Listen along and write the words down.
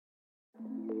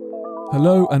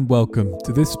Hello and welcome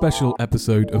to this special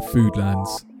episode of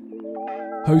Foodlands,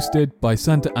 hosted by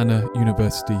Sant'Anna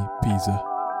University, Pisa.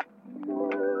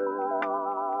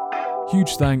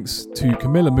 Huge thanks to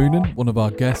Camilla Moonen, one of our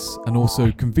guests and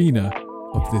also convener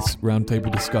of this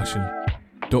roundtable discussion.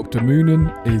 Dr.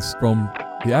 Moonen is from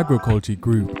the Agroecology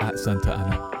Group at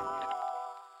Sant'Anna.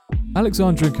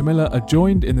 Alexandra and Camilla are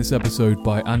joined in this episode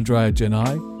by Andrea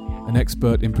Gennai, an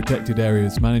expert in protected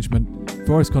areas management,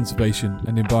 forest conservation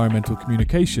and environmental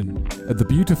communication at the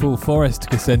beautiful Foreste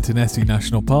Casentinesi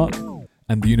National Park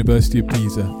and the University of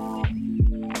Pisa.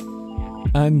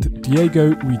 And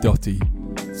Diego Guidotti,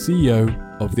 CEO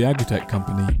of the agritech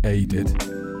company Aedit.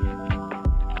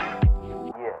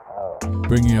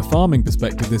 Bringing a farming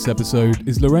perspective this episode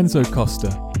is Lorenzo Costa.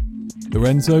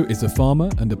 Lorenzo is a farmer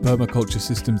and a permaculture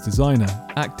systems designer,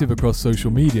 active across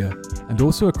social media and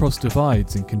also across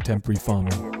divides in contemporary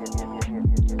farming.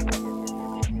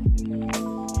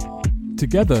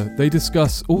 Together, they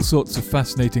discuss all sorts of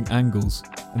fascinating angles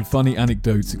and funny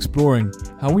anecdotes exploring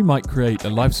how we might create a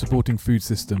life-supporting food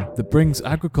system that brings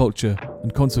agriculture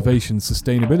and conservation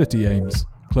sustainability aims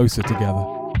closer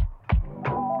together.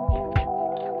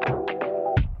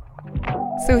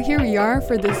 So here we are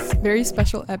for this very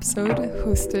special episode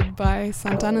hosted by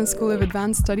Sant'Anna School of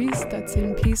Advanced Studies, that's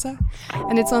in Pisa,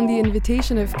 and it's on the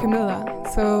invitation of Camilla.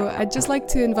 So I'd just like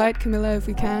to invite Camilla, if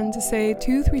we can, to say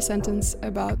 2-3 sentences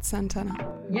about Sant'Anna.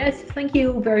 Yes, thank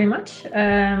you very much.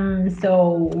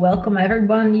 So welcome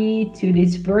everybody to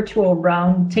this virtual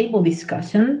roundtable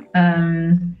discussion.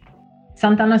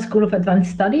 Sant'Anna School of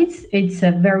Advanced Studies, it's a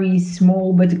very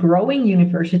small but growing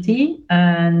university,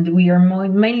 and we are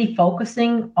mainly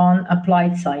focusing on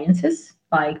applied sciences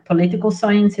like political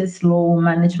sciences, law,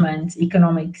 management,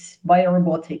 economics,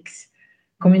 biorobotics,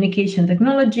 communication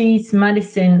technologies,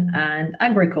 medicine, and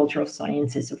agricultural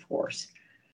sciences, of course.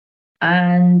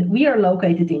 And we are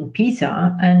located in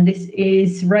Pisa, and this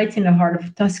is right in the heart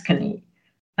of Tuscany.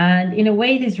 And in a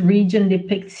way, this region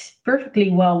depicts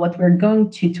perfectly well what we're going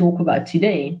to talk about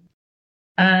today.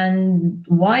 And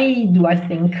why do I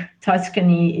think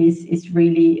Tuscany is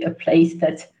really a place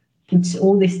that puts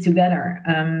all this together?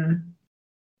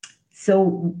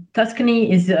 So Tuscany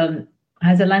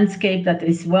has a landscape that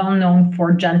is well known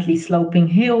for gently sloping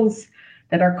hills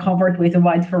that are covered with a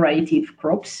wide variety of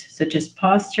crops, such as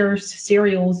pastures,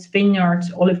 cereals,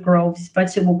 vineyards, olive groves,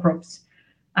 vegetable crops.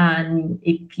 And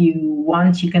if you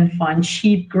want, you can find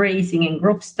sheep grazing in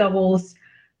crop stubbles.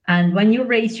 And when you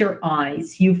raise your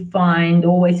eyes, you find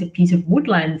always a piece of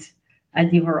woodland at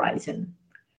the horizon.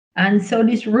 And so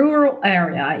this rural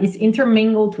area is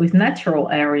intermingled with natural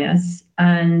areas.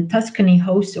 And Tuscany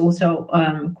hosts also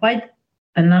quite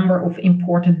a number of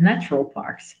important natural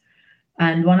parks.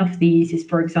 And one of these is,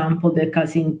 for example, the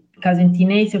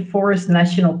Casentinesi Forest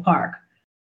National Park.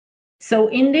 So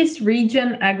in this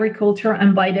region, agriculture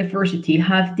and biodiversity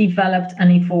have developed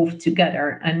and evolved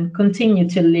together and continue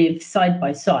to live side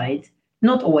by side,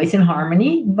 not always in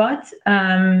harmony, but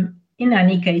in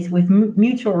any case with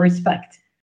mutual respect.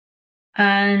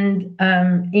 And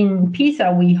in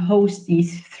Pisa, we host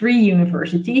these 3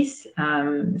 universities.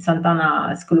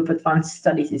 Sant'Anna School of Advanced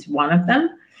Studies is one of them.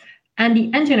 And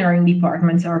the engineering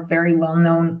departments are very well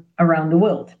known around the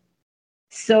world.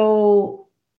 So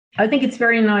I think it's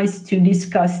very nice to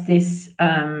discuss this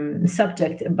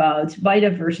subject about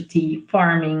biodiversity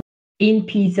farming in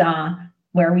Pisa,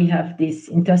 where we have this,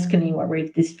 in Tuscany, where we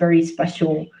have this very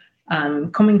special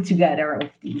coming together of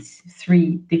these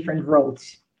 3 different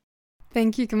roads.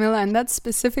 Thank you, Camilla. And that's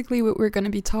specifically what we're going to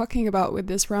be talking about with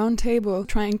this roundtable,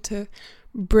 trying to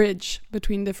bridge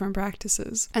between different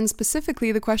practices. And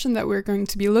specifically, the question that we're going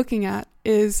to be looking at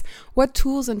is what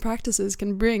tools and practices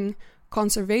can bring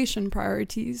conservation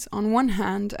priorities on one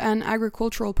hand and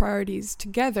agricultural priorities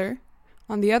together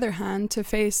on the other hand to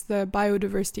face the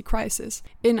biodiversity crisis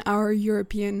in our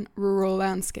European rural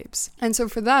landscapes. And so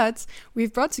for that,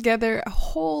 we've brought together a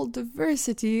whole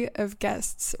diversity of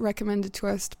guests recommended to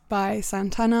us by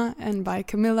Sant'Anna and by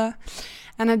Camilla.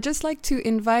 And I'd just like to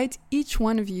invite each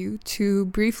one of you to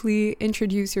briefly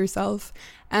introduce yourself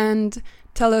and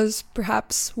tell us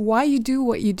perhaps why you do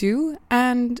what you do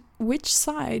and which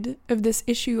side of this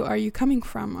issue are you coming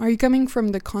from? Are you coming from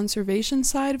the conservation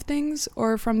side of things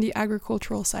or from the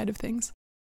agricultural side of things?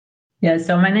 Yeah,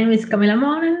 so my name is Camilla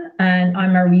Moonen and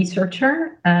I'm a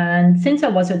researcher. And since I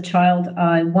was a child,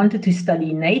 I wanted to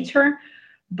study nature,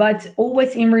 but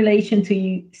always in relation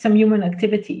to some human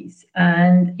activities.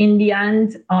 And in the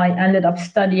end, I ended up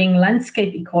studying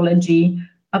landscape ecology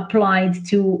applied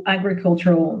to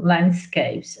agricultural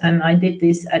landscapes. And I did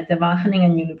this at the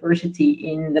Wageningen University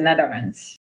in the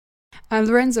Netherlands.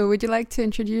 Lorenzo, would you like to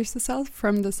introduce yourself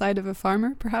from the side of a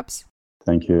farmer, perhaps?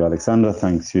 Thank you, Alexandra.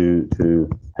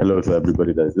 Hello to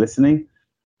everybody that is listening.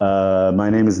 My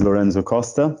name is Lorenzo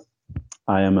Costa.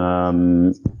 I am,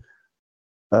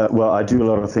 I do a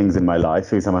lot of things in my life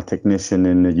because I'm a technician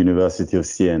in the University of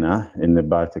Siena in the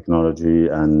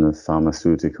biotechnology and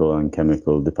pharmaceutical and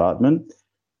chemical department.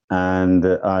 And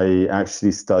I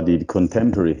actually studied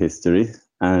contemporary history.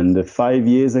 And 5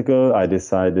 years ago, I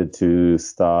decided to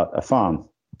start a farm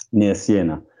near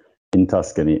Siena in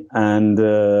Tuscany. And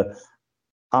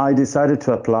I decided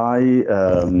to apply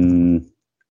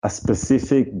a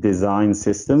specific design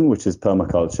system, which is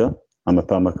permaculture. I'm a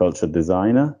permaculture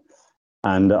designer,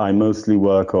 and I mostly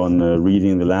work on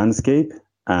reading the landscape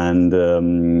and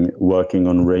working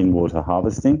on rainwater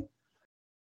harvesting.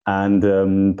 And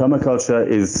permaculture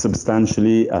is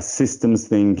substantially a systems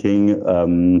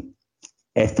thinking,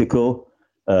 ethical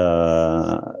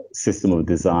system of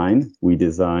design. We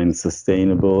design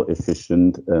sustainable,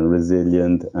 efficient, and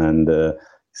resilient and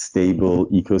stable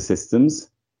ecosystems.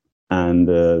 And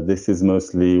this is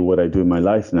mostly what I do in my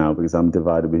life now because I'm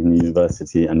divided between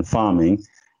university and farming.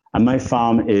 And my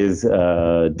farm is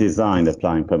designed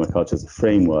applying permaculture as a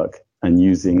framework and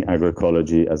using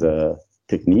agroecology as a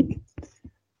technique.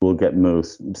 We'll get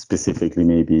most specifically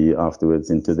maybe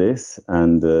afterwards into this.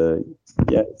 And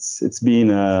it's been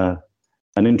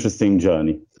an interesting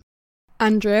journey.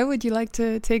 Andrea, would you like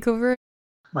to take over?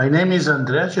 My name is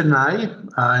Andrea Gennai.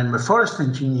 I'm a forest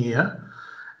engineer,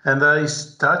 and I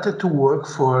started to work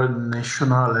for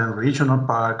national and regional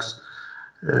parks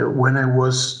when I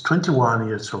was 21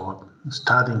 years old,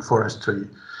 studying forestry.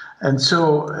 And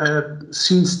so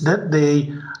since that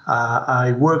day,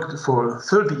 I worked for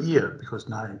 30 years, because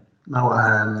now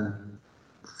I'm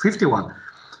 51,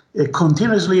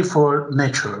 continuously for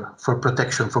nature, for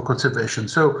protection, for conservation.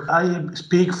 So I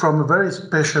speak from a very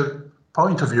special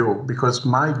point of view because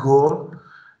my goal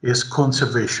is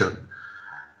conservation.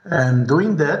 And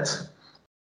doing that,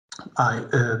 I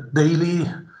daily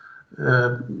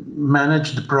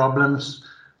manage the problems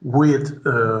with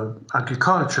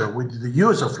agriculture, with the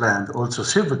use of land, also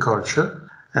silviculture.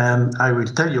 And I will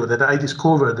tell you that I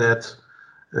discovered that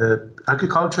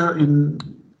agriculture in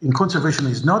conservation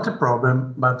is not a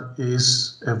problem, but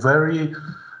is a very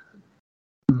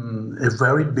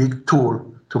big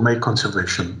tool to make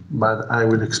conservation. But I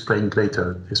will explain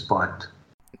later at this point.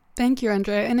 Thank you,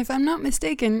 Andrea. And if I'm not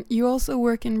mistaken, you also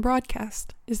work in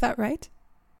broadcast. Is that right?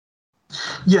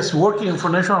 Yes, working for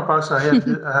national parks, I had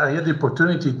the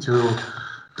opportunity to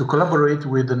collaborate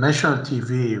with the national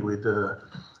TV, with a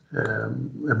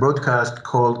broadcast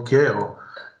called GEO,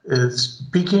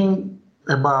 speaking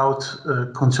about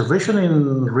conservation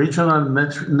in regional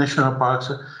national parks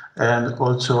and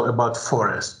also about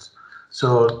forests.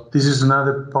 So this is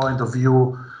another point of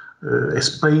view,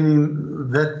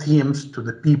 explaining that themes to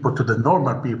the people, to the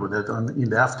normal people that in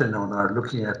the afternoon are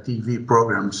looking at TV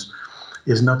programs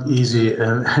is not easy,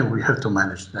 and we have to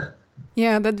manage that.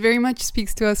 Yeah, that very much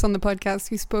speaks to us on the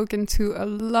podcast. We've spoken to a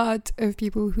lot of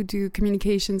people who do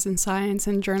communications in science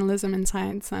and journalism in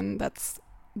science, and that's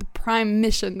the prime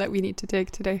mission that we need to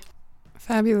take today.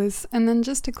 Fabulous. And then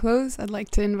just to close, I'd like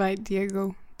to invite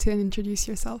Diego to introduce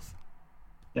yourself.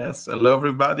 Yes, hello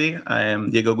everybody. I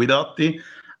am Diego Guidotti.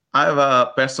 I have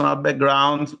a personal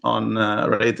background on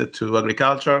related to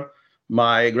agriculture.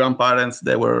 My grandparents,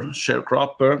 they were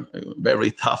sharecropper, a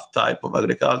very tough type of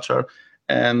agriculture.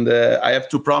 And I have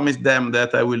to promise them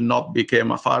that I will not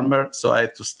become a farmer. So I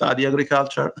had to study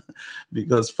agriculture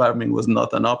because farming was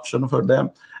not an option for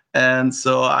them. And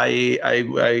so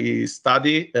I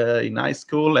study in high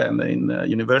school and in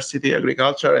university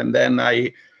agriculture. And then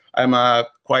I'm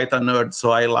quite a nerd.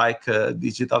 So I like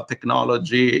digital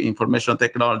technology, information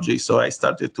technology. So I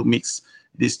started to mix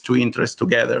these two interests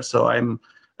together. So I'm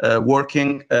I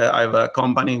have a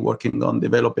company working on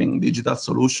developing digital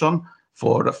solution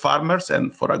for farmers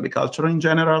and for agriculture in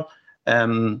general.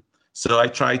 And so I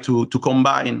try to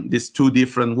combine these two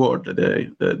different worlds,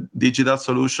 the digital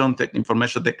solution,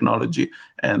 information technology,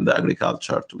 and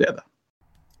agriculture together.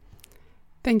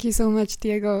 Thank you so much,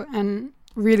 Diego. And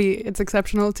really, it's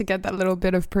exceptional to get that little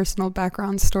bit of personal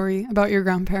background story about your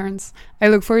grandparents. I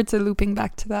look forward to looping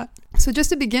back to that. So just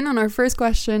to begin on our first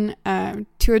question,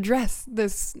 to address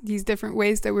these different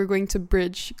ways that we're going to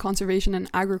bridge conservation and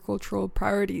agricultural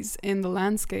priorities in the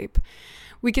landscape,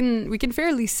 we can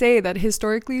fairly say that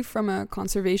historically, from a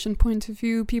conservation point of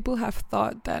view, people have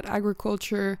thought that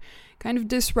agriculture kind of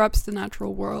disrupts the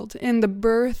natural world. In the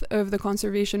birth of the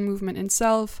conservation movement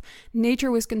itself,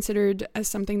 nature was considered as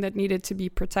something that needed to be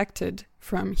protected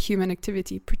from human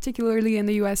activity, particularly in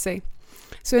the USA.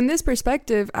 So in this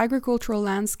perspective, agricultural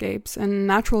landscapes and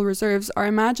natural reserves are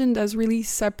imagined as really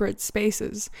separate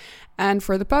spaces. And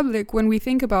for the public, when we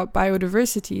think about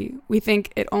biodiversity, we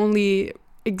think it only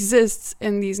exists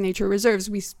in these nature reserves.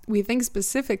 We think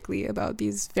specifically about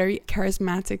these very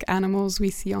charismatic animals we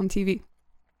see on TV.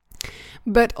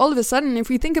 But all of a sudden, if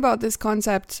we think about this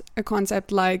concept, a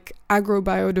concept like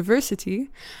agrobiodiversity,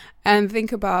 and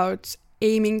think about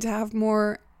aiming to have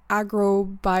more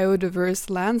agro-biodiverse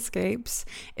landscapes,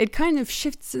 it kind of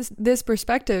shifts this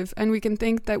perspective, and we can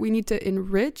think that we need to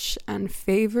enrich and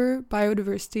favor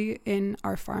biodiversity in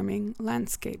our farming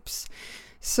landscapes.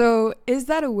 So is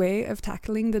that a way of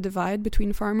tackling the divide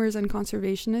between farmers and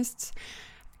conservationists?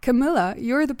 Camilla,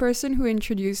 you're the person who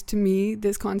introduced to me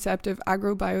this concept of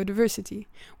agrobiodiversity.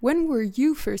 When were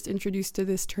you first introduced to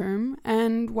this term,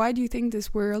 and why do you think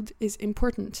this word is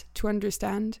important to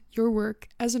understand your work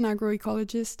as an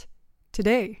agroecologist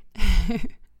today?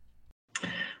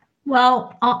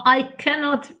 Well, I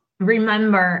cannot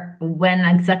remember when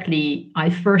exactly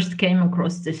I first came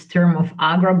across this term of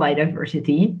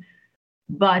agrobiodiversity,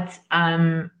 but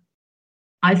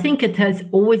I think it has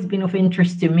always been of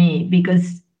interest to me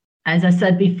because, as I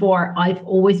said before, I've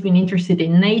always been interested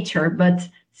in nature, but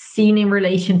seen in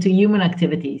relation to human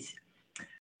activities.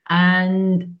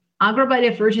 And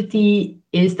agrobiodiversity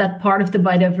is that part of the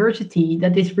biodiversity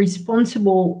that is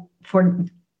responsible for,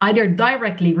 either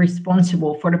directly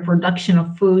responsible for the production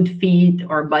of food, feed,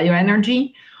 or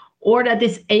bioenergy, or that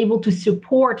is able to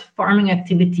support farming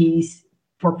activities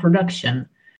for production.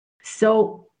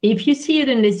 So if you see it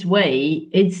in this way,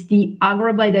 it's the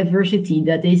agrobiodiversity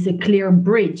that is a clear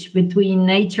bridge between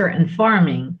nature and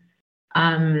farming.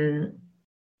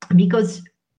 Because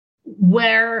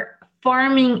where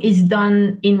farming is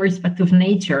done in respect of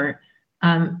nature,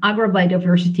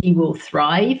 agrobiodiversity will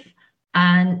thrive,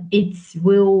 and it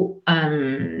will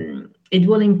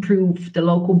improve the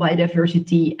local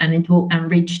biodiversity, and it will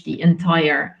enrich the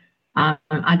entire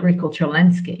agricultural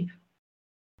landscape.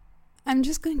 I'm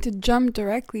just going to jump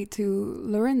directly to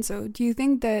Lorenzo. Do you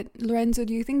think that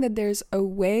there's a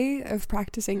way of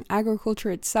practicing agriculture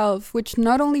itself which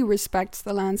not only respects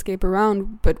the landscape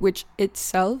around, but which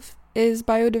itself is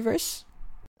biodiverse?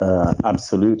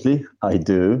 Absolutely, I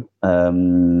do. I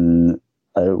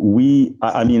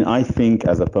think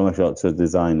as a permaculture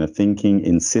designer, thinking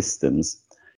in systems,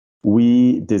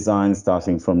 we design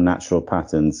starting from natural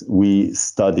patterns. We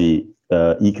study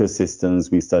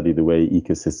ecosystems, we study the way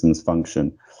ecosystems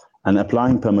function. And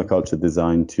applying permaculture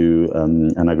design to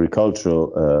an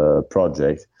agricultural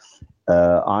project,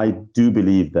 I do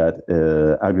believe that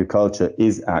agriculture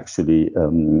is actually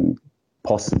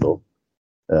possible.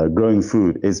 Growing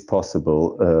food is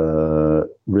possible,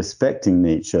 respecting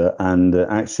nature and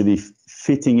actually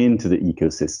fitting into the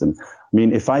ecosystem. I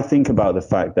mean, if I think about the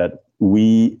fact that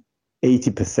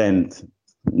 80%,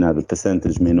 now the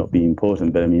percentage may not be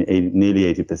important, but I mean,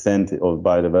 nearly 80% of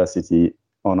biodiversity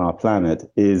on our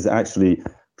planet is actually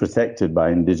protected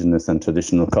by indigenous and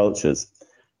traditional cultures.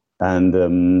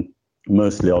 And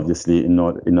mostly, obviously,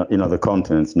 not in other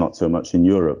continents, not so much in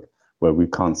Europe, where we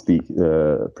can't speak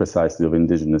precisely of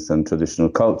indigenous and traditional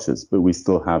cultures, but we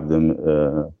still have them.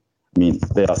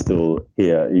 They are still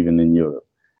here, even in Europe.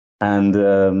 And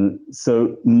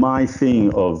so my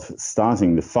thing of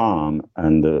starting the farm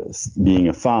and being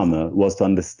a farmer was to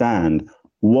understand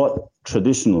what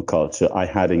traditional culture I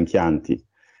had in Chianti.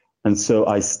 And so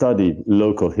I studied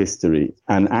local history,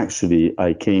 and actually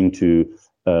I came to,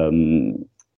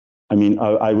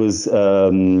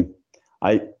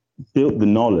 I built the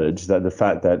knowledge that the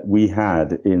fact that we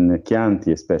had in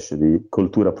Chianti especially,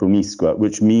 cultura promiscua,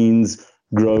 which means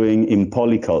growing in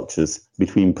polycultures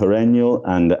between perennial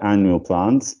and annual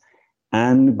plants,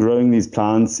 and growing these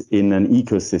plants in an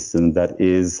ecosystem that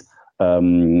is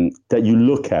that you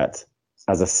look at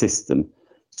as a system.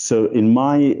 So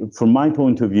from my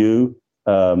point of view,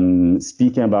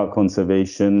 speaking about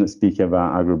conservation, speaking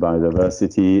about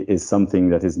agrobiodiversity is something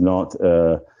that is not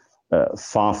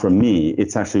far from me.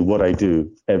 It's actually what I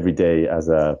do every day as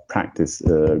a practice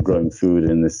growing food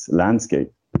in this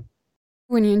landscape.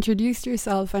 When you introduced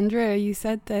yourself, Andrea, you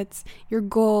said that your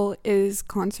goal is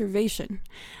conservation.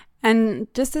 And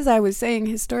just as I was saying,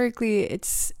 historically,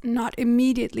 it's not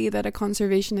immediately that a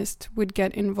conservationist would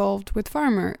get involved with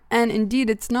farmer. And indeed,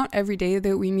 it's not every day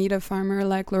that we meet a farmer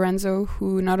like Lorenzo,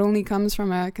 who not only comes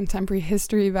from a contemporary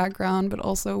history background, but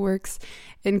also works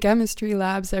in chemistry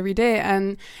labs every day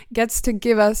and gets to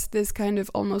give us this kind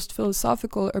of almost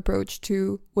philosophical approach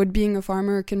to what being a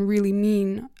farmer can really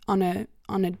mean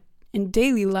in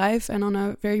daily life and on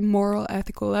a very moral,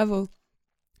 ethical level.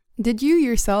 Did you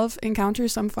yourself encounter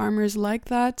some farmers like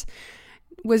that?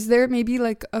 was there maybe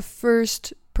like a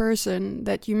first person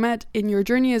that you met in your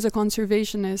journey as a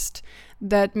conservationist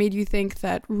that made you think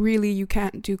that really you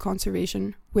can't do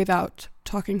conservation without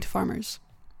talking to farmers?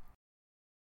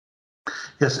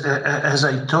 Yes, as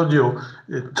I told you,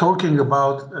 talking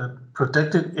about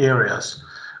protected areas,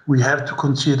 we have to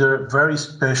consider very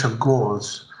special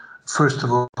goals. First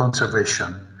of all,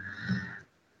 conservation.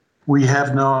 We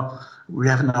have not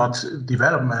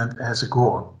development as a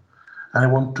goal. I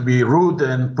want to be rude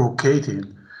and provocative,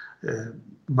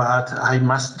 but I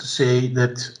must say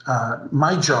that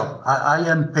my job, I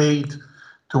am paid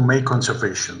to make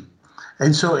conservation.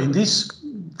 And so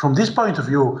from this point of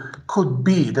view, could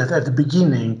be that at the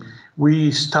beginning,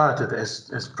 we started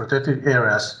as protected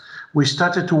areas, we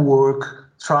started to work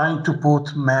trying to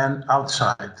put man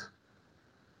outside.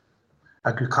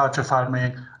 Agriculture,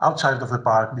 farming, outside of the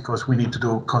park, because we need to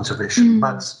do conservation.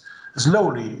 But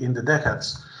slowly, in the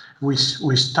decades, we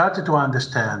started to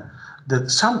understand that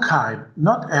some kind,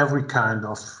 not every kind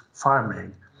of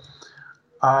farming,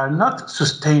 are not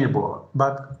sustainable,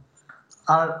 but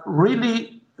are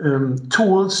really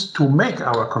tools to make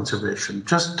our conservation.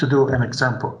 Just to do an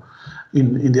example,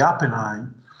 in the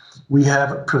Apennine, we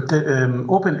have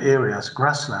open areas,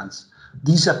 grasslands,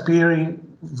 disappearing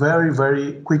very,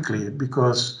 very quickly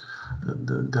because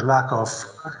the lack of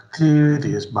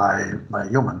activities by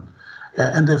human.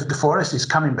 And the forest is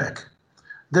coming back.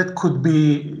 That could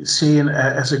be seen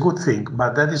as a good thing,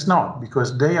 but that is not,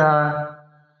 because they are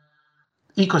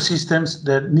ecosystems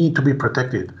that need to be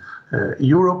protected.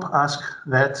 Europe asked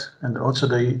that, and also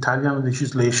the Italian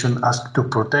legislation asked to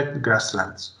protect the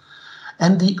grasslands.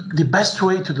 And the best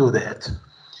way to do that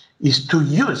is to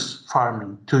use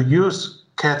farming, to use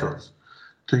cattle,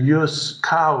 to use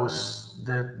cows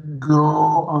that go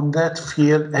on that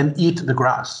field and eat the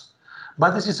grass.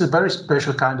 But this is a very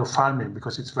special kind of farming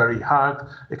because it's very hard,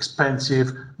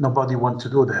 expensive, nobody wants to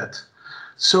do that.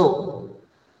 So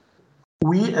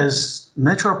we as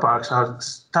natural parks are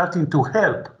starting to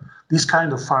help this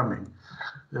kind of farming,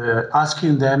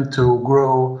 asking them to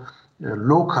grow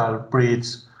local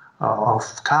breeds of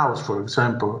cows, for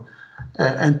example,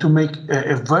 and to make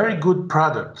a very good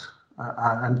product.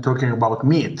 I'm talking about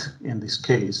meat in this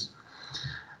case,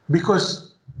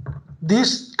 because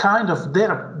this kind of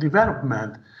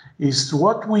development is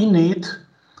what we need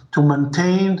to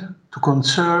maintain, to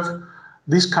conserve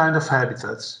this kind of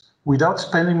habitats without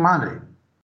spending money.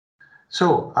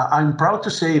 So I'm proud to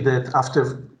say that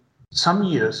after some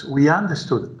years, we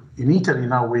understood, in Italy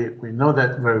now we know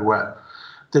that very well,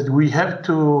 that we have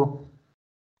to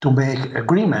make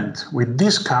agreement with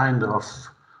this kind of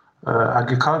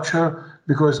agriculture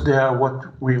because they are what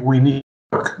we need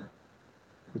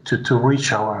to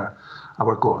reach our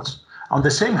goals. On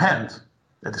the same hand,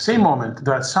 at the same moment,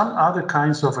 there are some other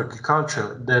kinds of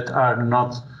agriculture that are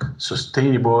not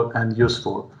sustainable and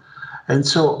useful. And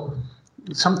so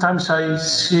sometimes I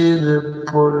see the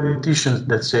politicians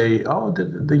that say, oh,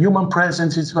 the human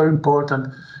presence is very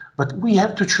important, but we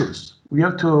have to choose. We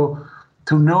have to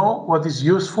know what is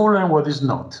useful and what is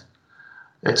not.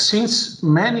 Since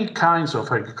many kinds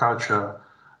of agriculture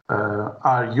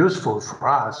are useful for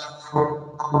us,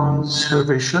 for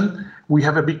conservation, we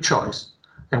have a big choice.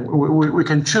 And we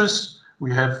can choose,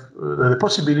 we have the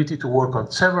possibility to work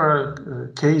on several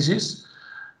cases,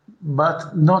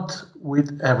 but not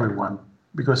with everyone.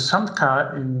 Because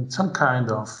in some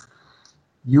kind of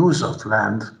use of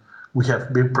land, we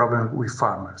have big problem with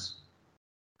farmers.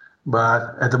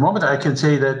 But at the moment, I can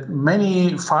say that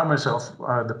many farmers of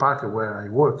the park where I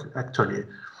work, actually,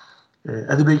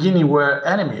 at the beginning were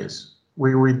enemies.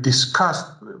 We discussed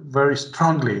very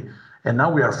strongly, and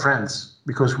now we are friends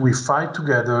because we fight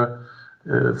together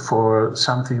for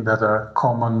something that are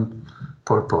common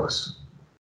purpose.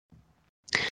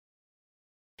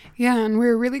 Yeah, and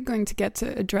we're really going to get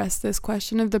to address this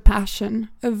question of the passion,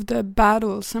 of the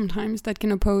battle sometimes that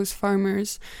can oppose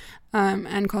farmers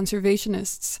and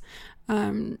conservationists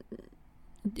in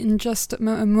just a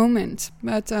moment.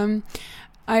 But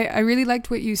I really liked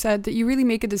what you said, that you really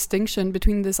make a distinction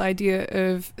between this idea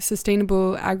of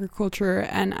sustainable agriculture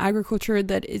and agriculture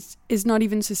that is not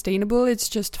even sustainable. It's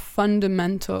just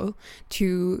fundamental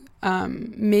to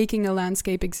making a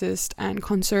landscape exist and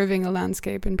conserving a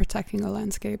landscape and protecting a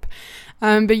landscape.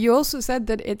 But you also said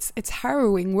that it's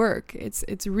harrowing work.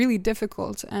 It's really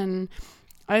difficult. And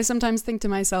I sometimes think to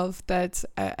myself that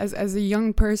as a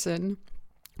young person,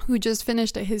 who just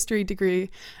finished a history degree,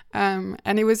 and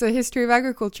it was a history of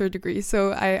agriculture degree.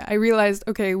 So I realized,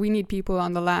 okay, we need people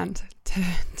on the land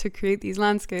to create these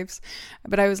landscapes.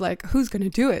 But I was like, who's going to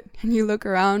do it? And you look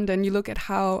around and you look at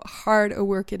how hard a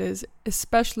work it is,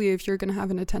 especially if you're going to have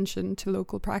an attention to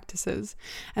local practices.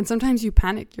 And sometimes you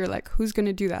panic. You're like, who's going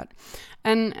to do that?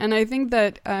 And I think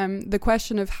that the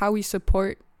question of how we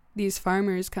support these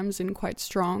farmers comes in quite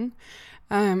strong.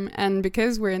 And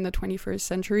because we're in the 21st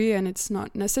century and it's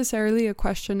not necessarily a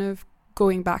question of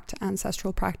going back to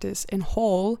ancestral practice in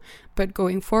whole, but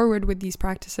going forward with these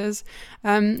practices,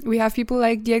 we have people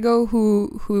like Diego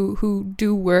who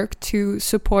do work to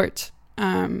support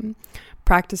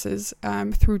practices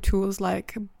through tools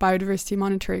like biodiversity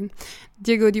monitoring.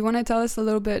 Diego, do you want to tell us a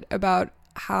little bit about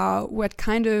what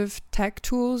kind of tech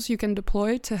tools you can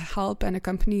deploy to help and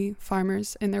accompany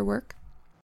farmers in their work?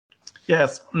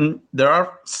 Yes, there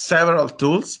are several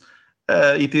tools.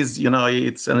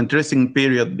 It's an interesting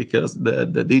period because the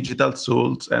digital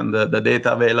tools and the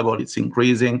data available is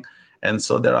increasing, and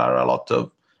so there are a lot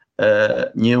of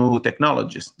new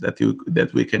technologies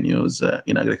that we can use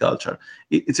in agriculture.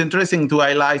 It's interesting to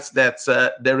highlight that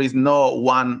there is no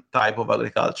one type of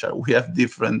agriculture. We have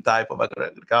different type of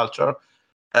agriculture,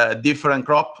 different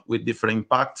crop with different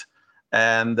impact,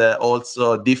 and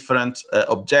also different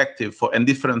objective and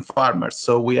different farmers.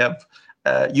 So we have,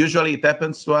 usually it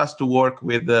happens to us to work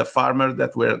with farmers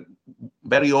that were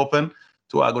very open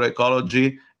to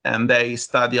agroecology, and they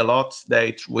study a lot.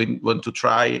 They want to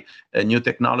try a new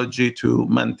technology to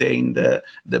maintain the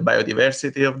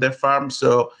biodiversity of their farm.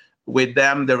 So with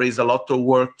them, there is a lot of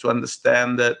work to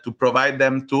understand, to provide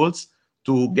them tools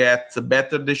to get a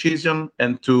better decision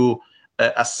and to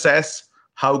assess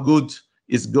how good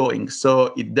is going.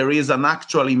 So there is an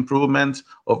actual improvement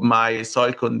of my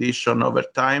soil condition over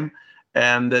time.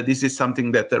 And this is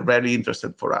something that are very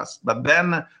interesting for us. But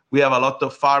then we have a lot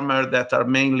of farmers that are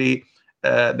mainly,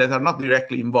 that are not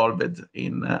directly involved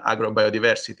in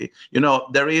agrobiodiversity.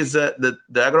 There is, the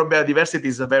agrobiodiversity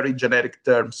is a very generic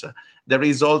term. There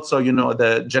is also,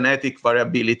 the genetic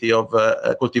variability of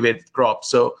cultivated crops.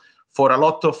 So for a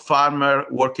lot of farmers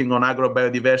working on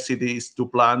agrobiodiversity is to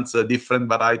plant different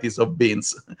varieties of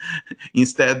beans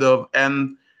instead of,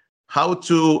 and how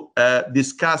to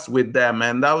discuss with them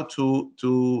and how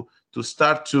to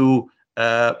start to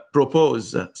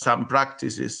propose some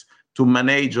practices to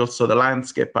manage also the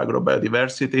landscape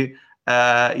agrobiodiversity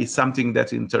is something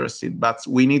that's interesting. But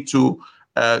we need to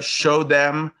show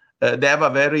them, they have a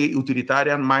very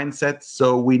utilitarian mindset,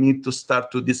 so we need to start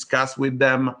to discuss with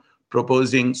them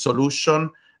proposing solution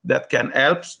that can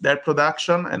help their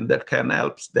production and that can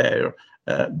help their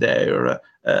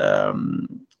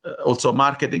also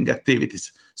marketing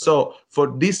activities. So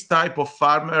for this type of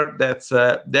farmer, that's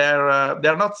they're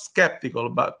not skeptical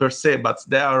but per se, but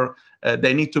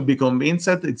they need to be convinced.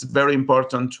 It's very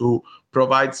important to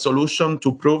provide solution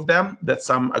to prove them that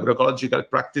some agroecological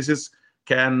practices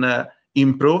can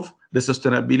improve the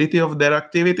sustainability of their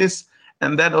activities.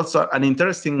 And then also an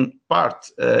interesting part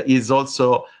is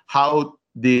also how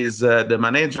the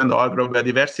management of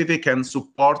agrobiodiversity can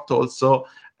support also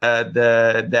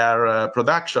their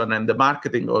production and the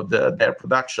marketing of their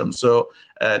production. So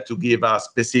to give a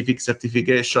specific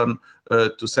certification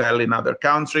to sell in other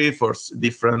country for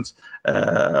different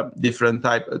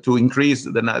type, to increase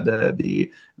the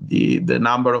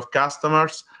number of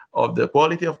customers, of the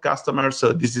quality of customers.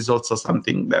 So this is also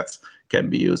something that can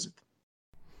be used.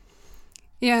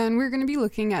 Yeah, and we're going to be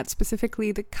looking at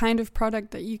specifically the kind of product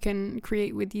that you can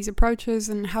create with these approaches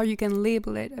and how you can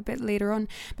label it a bit later on.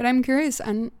 But I'm curious,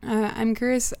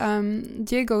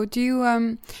 Diego,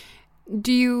 do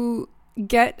you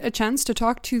get a chance to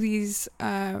talk to these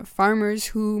farmers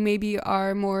who maybe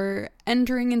are more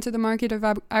entering into the market of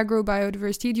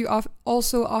agrobiodiversity? Do you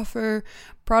also offer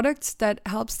products that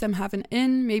helps them have an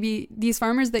in? Maybe these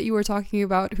farmers that you were talking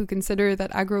about who consider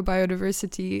that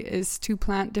agrobiodiversity is to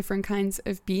plant different kinds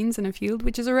of beans in a field,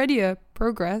 which is already a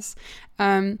progress.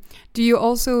 Do you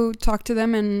also talk to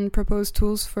them and propose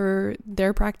tools for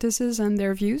their practices and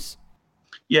their views?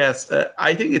 Yes,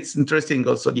 I think it's interesting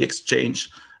also the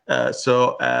exchange.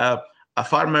 So a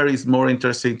farmer is more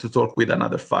interesting to talk with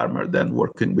another farmer than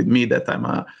working with me, that I'm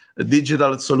a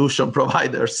digital solution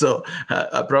provider. So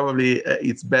probably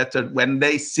it's better when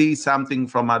they see something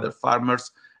from other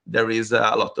farmers, there is a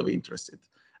lot of interest.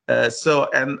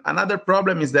 And another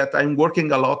problem is that I'm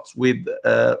working a lot with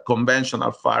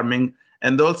conventional farming,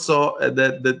 and also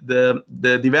the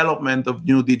development of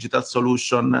new digital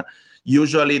solution.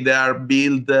 Usually they are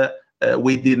built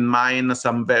with in mind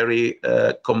some very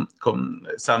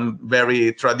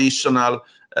traditional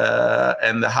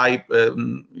and high,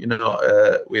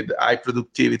 with high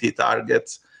productivity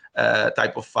targets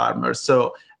type of farmers.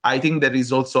 So I think there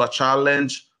is also a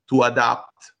challenge to adapt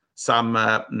some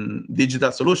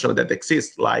digital solution that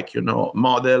exists, like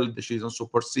model, decision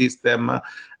support system,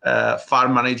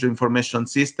 farm management information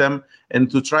system, and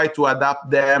to try to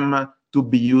adapt them to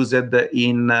be used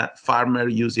in farmer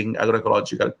using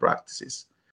agroecological practices.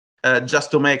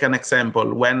 Just to make an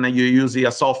example, when you use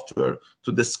a software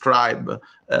to describe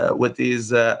what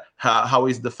is how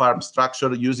is the farm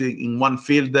structure using in one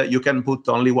field, you can put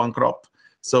only one crop.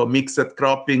 So mixed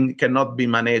cropping cannot be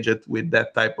managed with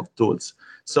that type of tools.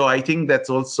 So I think that's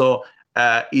also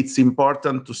it's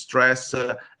important to stress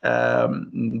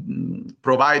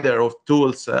provider of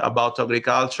tools about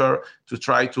agriculture to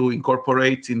try to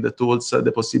incorporate in the tools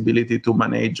the possibility to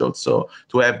manage, also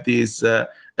to have these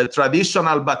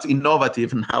traditional but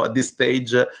innovative now at this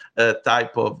stage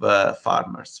type of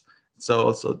farmers. So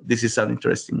also this is an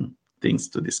interesting things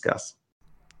to discuss.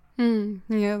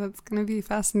 Yeah, that's going to be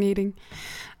fascinating.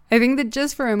 I think that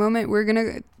just for a moment, we're going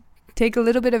to take a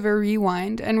little bit of a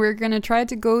rewind and we're going to try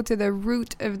to go to the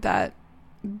root of that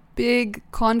big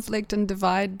conflict and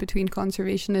divide between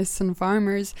conservationists and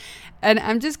farmers. And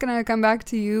I'm just going to come back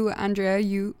to you, Andrea,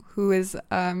 you who is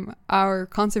our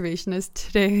conservationist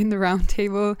today in the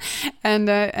roundtable.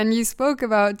 And you spoke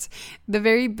about the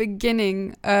very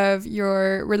beginning of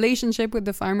your relationship with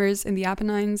the farmers in the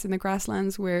Apennines, in the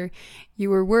grasslands where you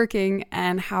were working,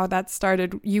 and how that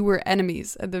started. You were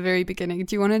enemies at the very beginning.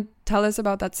 Do you want to tell us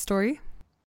about that story?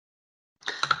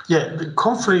 Yeah, the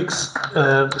conflicts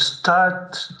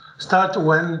start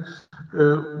when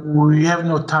we have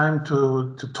no time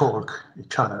to talk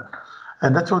each other,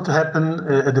 and that's what happened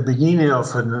at the beginning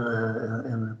of in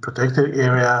a protected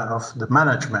area of the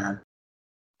management.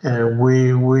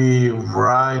 We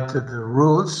write the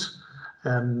rules,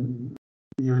 and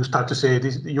you start to say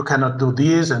this, you cannot do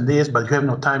this and this, but you have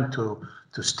no time to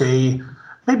stay,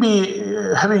 maybe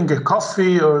having a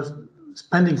coffee or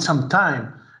spending some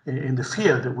time in the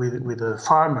field with the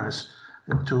farmers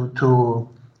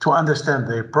to understand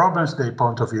their problems, their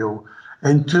point of view,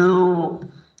 and to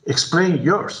explain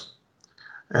yours.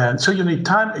 And so you need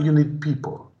time and you need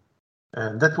people,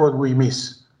 and that's what we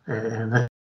miss. In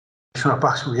national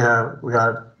parks, we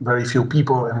are very few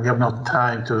people, and we have no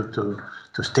time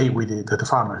to stay with the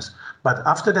farmers. But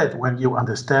after that, when you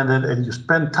understand it and you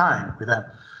spend time with them,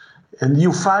 and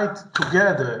you fight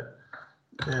together,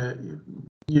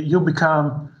 you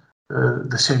become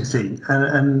the same thing.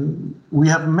 And we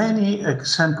have many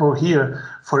examples here.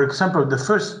 For example, the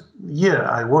first year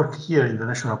I worked here in the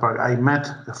national park, I met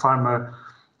a farmer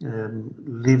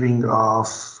living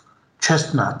off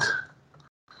chestnut.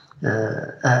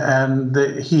 And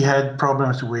he had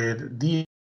problems with the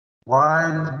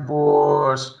wild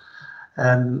boars,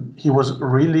 and he was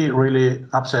really, really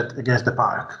upset against the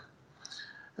park.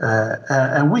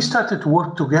 And we started to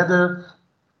work together,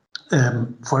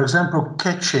 for example,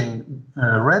 catching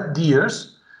red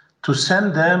deers to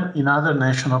send them in other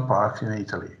national parks in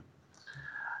Italy,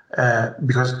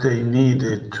 because they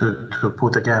needed to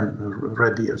put again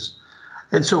red deers.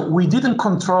 And so we didn't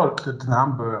control the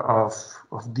number of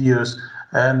deers,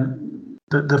 and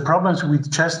the problems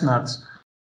with chestnuts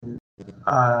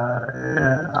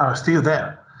are still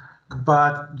there.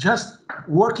 But just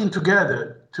working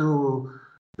together to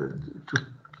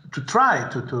try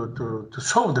to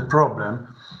solve the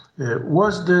problem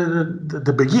was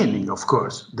the beginning, of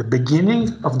course, the beginning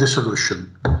of the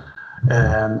solution.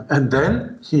 And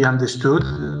then he understood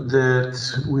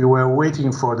that we were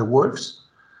waiting for the wolves,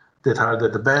 that are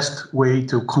the best way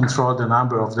to control the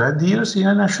number of red deers in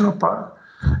a national park,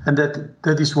 and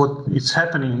that is what is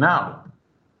happening now.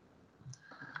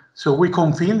 So we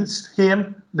convinced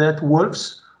him that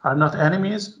wolves are not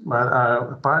enemies, but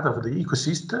are a part of the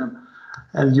ecosystem,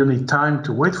 and you need time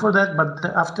to wait for that, but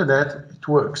after that, it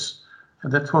works.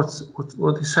 And that's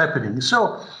what is happening.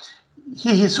 So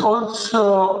he is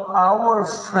also our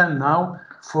friend now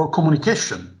for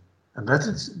communication, and that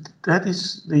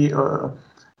is the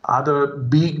other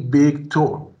big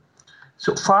tool.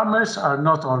 So farmers are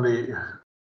not only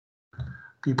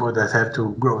people that have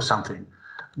to grow something.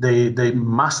 They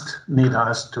must need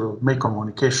us to make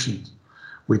communication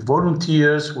with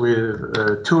volunteers,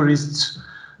 with tourists.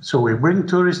 So we bring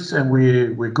tourists and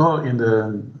we go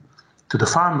to the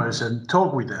farmers and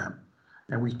talk with them,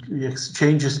 and we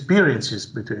exchange experiences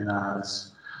between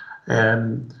us.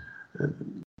 And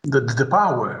the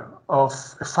power of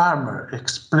a farmer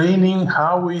explaining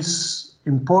how it's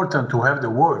important to have the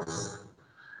wolf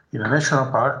in a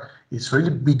national park is really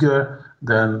bigger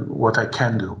than what I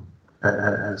can do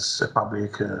as a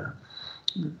public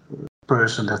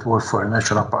person that work for a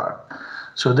national park.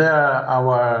 So they are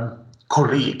our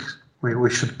colleagues. We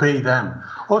should pay them.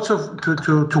 Also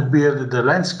to build the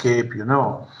landscape,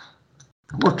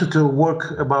 also to work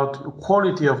about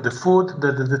quality of the food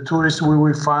that the tourists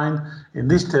will find in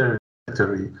this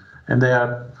territory. And they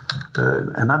are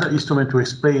another instrument to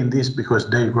explain this because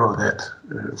they grow that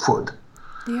food.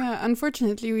 Yeah,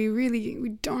 unfortunately, we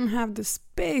don't have the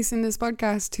space in this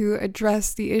podcast to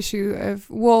address the issue of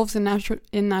wolves in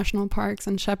national parks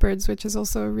and shepherds, which is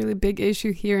also a really big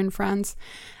issue here in France.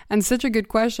 And such a good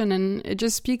question, and it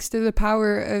just speaks to the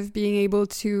power of being able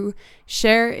to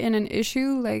share in an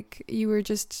issue, like you were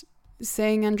just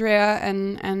saying, Andrea,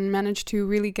 and manage to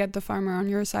really get the farmer on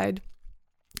your side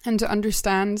and to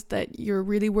understand that you're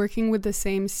really working with the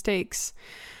same stakes.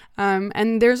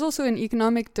 And there's also an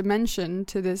economic dimension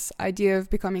to this idea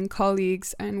of becoming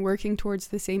colleagues and working towards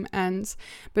the same ends.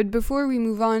 But before we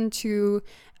move on to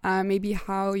maybe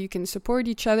how you can support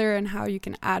each other and how you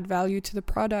can add value to the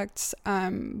products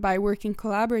by working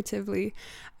collaboratively,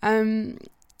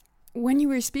 when you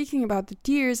were speaking about the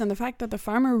deers and the fact that the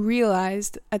farmer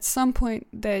realized at some point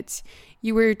that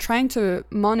you were trying to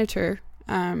monitor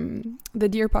the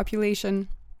deer population,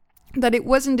 that it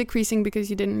wasn't decreasing because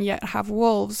you didn't yet have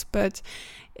wolves, but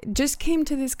it just came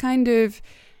to this kind of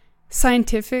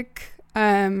scientific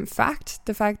fact,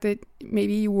 the fact that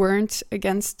maybe you weren't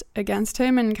against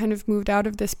him and kind of moved out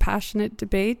of this passionate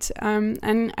debate.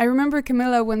 And I remember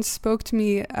Camilla once spoke to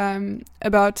me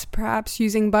about perhaps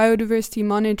using biodiversity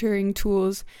monitoring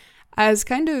tools as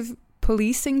kind of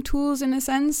policing tools in a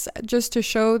sense, just to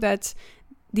show that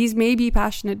these may be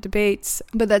passionate debates,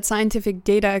 but that scientific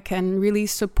data can really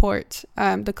support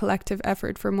the collective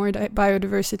effort for more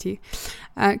biodiversity.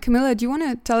 Camilla, do you want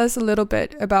to tell us a little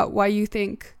bit about why you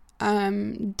think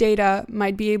data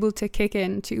might be able to kick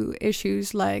into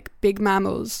issues like big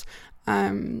mammals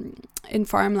in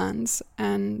farmlands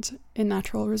and in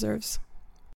natural reserves?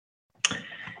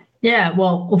 Yeah,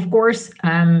 well, of course,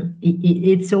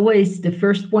 it's always, the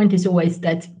first point is always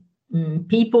that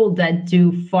people that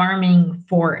do farming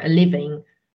for a living,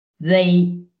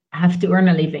 they have to earn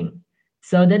a living.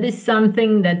 So that is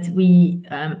something that we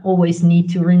always need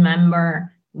to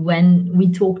remember when we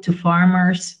talk to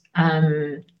farmers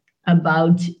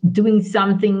about doing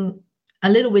something a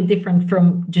little bit different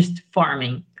from just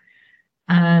farming.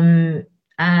 I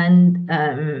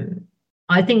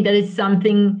think that is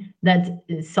something that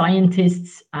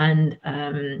scientists and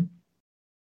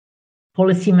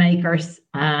policymakers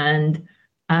and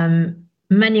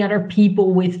many other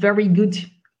people with very good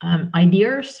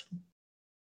ideas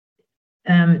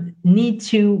need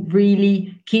to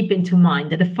really keep into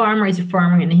mind that a farmer is a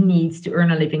farmer and he needs to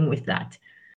earn a living with that.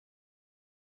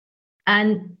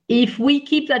 And if we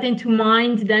keep that into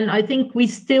mind, then I think we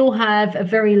still have a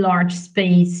very large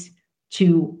space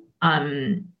to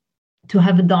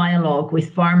have a dialogue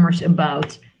with farmers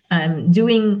about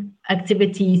doing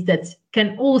activities that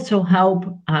can also help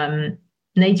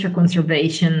nature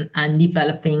conservation and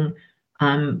developing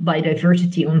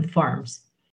biodiversity on farms.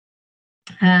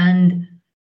 And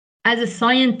as a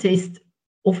scientist,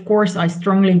 of course, I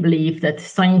strongly believe that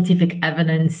scientific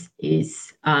evidence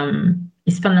is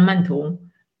fundamental,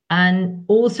 and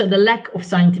also the lack of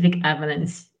scientific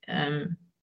evidence,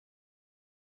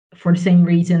 for the same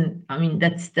reason, I mean,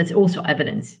 that's also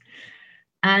evidence.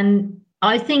 And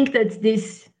I think that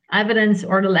this evidence,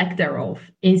 or the lack thereof,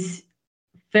 is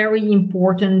very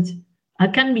important,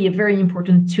 can be a very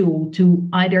important tool to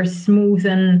either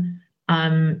smoothen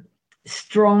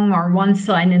strong or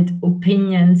one-sided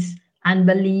opinions and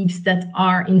beliefs that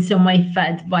are in some way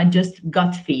fed by just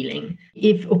gut feeling.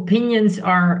 If opinions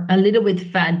are a little bit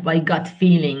fed by gut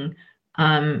feeling,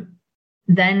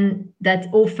 then that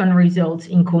often results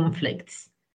in conflicts.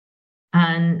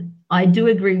 And I do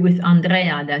agree with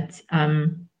Andrea that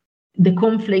the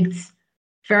conflicts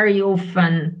very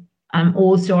often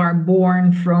also are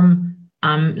born from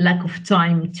lack of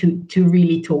time to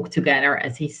really talk together,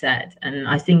 as he said. And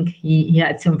I think he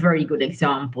had some very good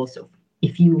examples of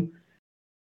if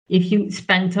you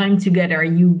spend time together,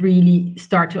 you really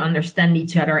start to understand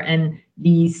each other, and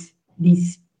these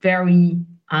very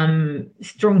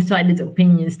strong-sided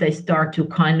opinions, they start to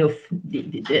kind of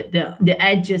the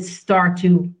edges start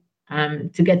to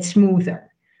get smoother,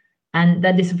 and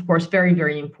that is of course very,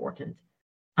 very important.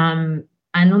 And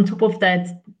on top of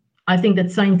that, I think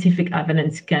that scientific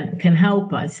evidence can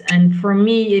help us. And for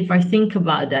me, if I think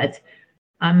about that,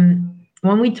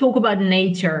 when we talk about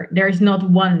nature, there is not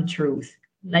one truth.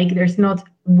 Like there's not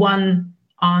one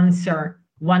answer,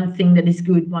 one thing that is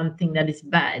good, one thing that is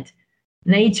bad.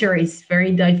 Nature is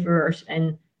very diverse,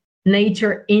 and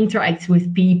nature interacts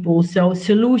with people. So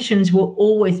solutions will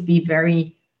always be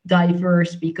very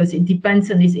diverse because it depends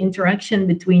on this interaction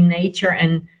between nature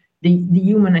and the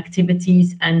human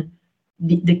activities and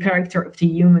the character of the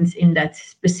humans in that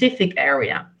specific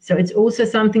area. So it's also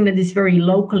something that is very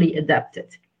locally adapted.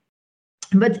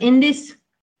 But in this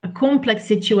complex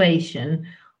situation,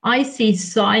 I see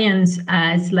science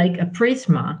as like a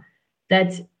prisma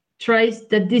that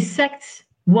dissects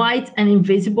white and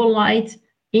invisible light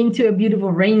into a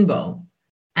beautiful rainbow.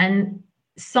 And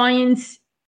science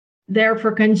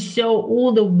therefore can show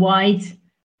all the white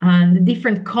and the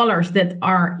different colors that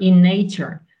are in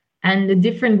nature and the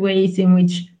different ways in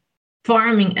which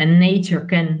farming and nature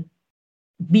can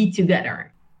be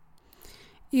together.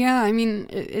 Yeah, I mean,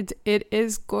 it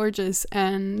is gorgeous,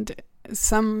 and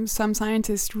some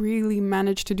scientists really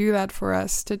manage to do that for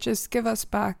us, to just give us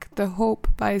back the hope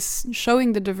by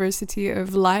showing the diversity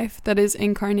of life that is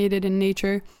incarnated in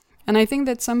nature. And I think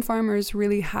that some farmers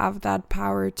really have that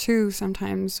power too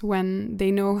sometimes, when they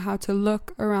know how to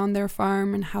look around their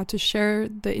farm and how to share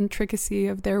the intricacy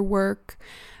of their work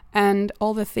and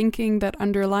all the thinking that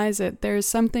underlies it. There's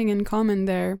something in common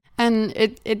there. And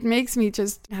it makes me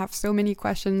just have so many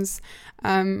questions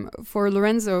for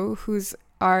Lorenzo, who's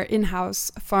our in-house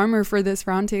farmer for this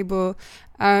roundtable,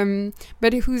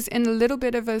 but who's in a little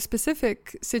bit of a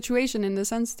specific situation, in the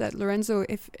sense that, Lorenzo,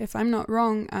 if I'm not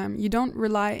wrong, you don't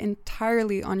rely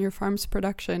entirely on your farm's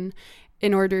production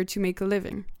in order to make a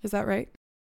living. Is that right?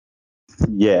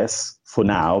 Yes, for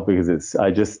now, because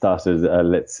I just started,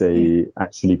 let's say,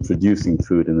 actually producing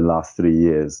food in the last 3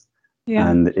 years. Yeah.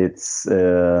 And it's,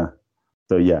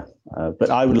 but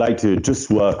I would like to just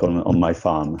work on my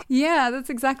farm. Yeah, that's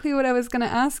exactly what I was going to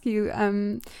ask you.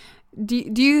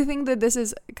 Do you think that this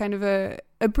is kind of a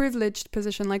privileged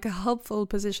position, like a helpful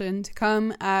position to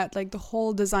come at like the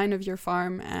whole design of your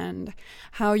farm and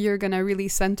how you're going to really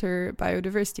center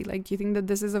biodiversity? Like, do you think that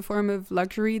this is a form of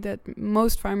luxury that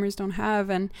most farmers don't have?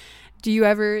 And do you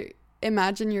ever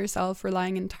imagine yourself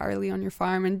relying entirely on your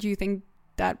farm? And do you think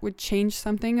that would change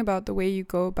something about the way you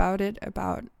go about it,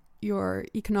 about your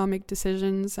economic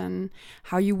decisions and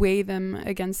how you weigh them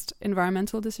against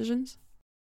environmental decisions?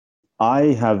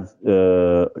 I have,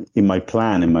 in my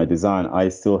plan, in my design, I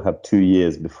still have 2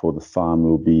 years before the farm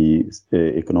will be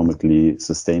economically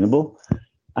sustainable.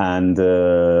 And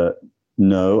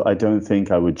no, I don't think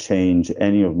I would change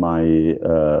any of my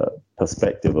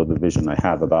perspective or the vision I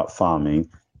have about farming,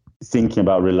 thinking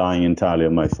about relying entirely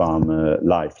on my farm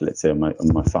life, let's say, on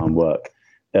my farm work.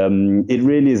 It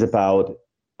really is about,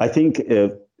 I think,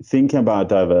 thinking about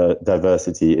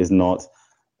diversity is not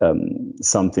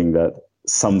something that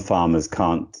some farmers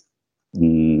can't,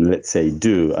 let's say,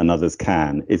 do and others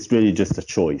can. It's really just a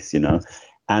choice,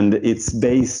 and it's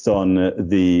based on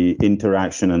the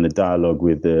interaction and the dialogue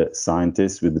with the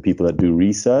scientists, with the people that do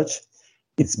research.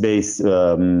 It's based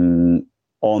on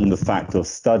the fact of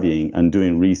studying and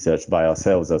doing research by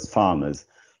ourselves as farmers,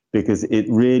 because it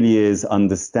really is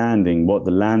understanding what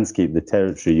the landscape, the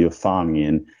territory you're farming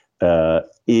in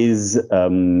is,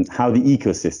 how the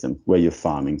ecosystem where you're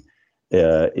farming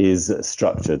is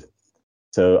structured.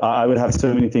 So I would have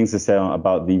so many things to say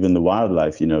about even the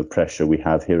wildlife, pressure we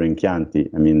have here in Chianti.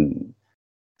 I mean,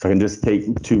 if I can just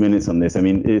take 2 minutes on this. I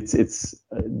mean,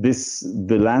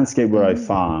 the landscape where I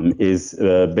farm is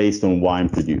based on wine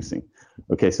producing.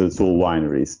 Okay, so it's all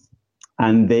wineries,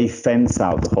 and they fence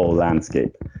out the whole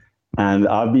landscape. And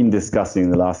I've been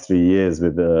discussing the last 3 years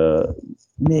with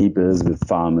neighbors, with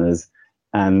farmers,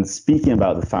 and speaking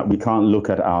about the fact we can't look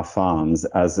at our farms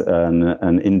as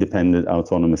an independent,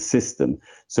 autonomous system.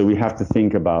 So we have to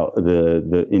think about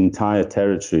the entire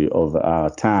territory of our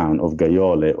town, of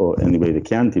Gaiole, or anyway, the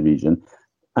Chianti region,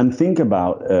 and think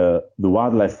about the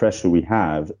wildlife pressure we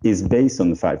have is based on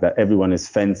the fact that everyone is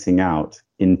fencing out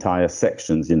entire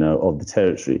sections, of the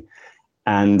territory.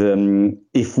 And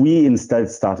if we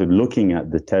instead started looking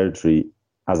at the territory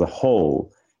as a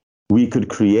whole, we could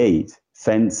create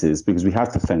fences, because we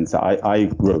have to fence. I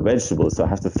grow vegetables, so I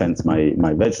have to fence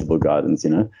my vegetable gardens,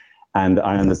 and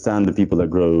I understand the people that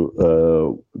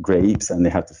grow grapes and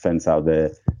they have to fence out their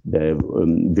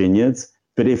vineyards.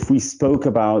 But if we spoke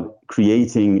about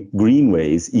creating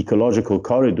greenways, ecological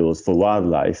corridors for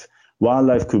wildlife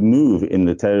could move in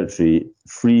the territory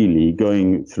freely,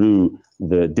 going through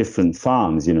the different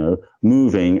farms,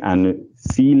 moving and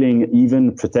feeling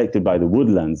even protected by the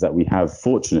woodlands that we have,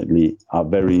 fortunately, are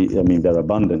they're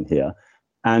abundant here.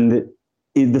 And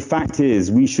the fact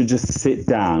is, we should just sit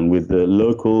down with the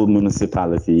local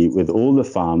municipality, with all the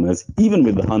farmers, even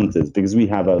with the hunters, because we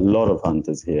have a lot of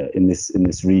hunters here in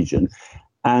this region,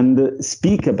 and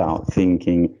speak about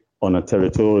thinking on a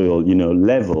territorial,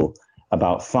 level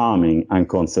about farming and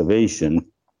conservation,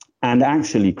 and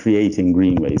actually creating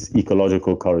greenways,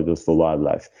 ecological corridors for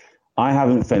wildlife. I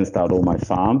haven't fenced out all my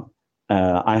farm.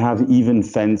 I have even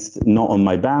fenced not on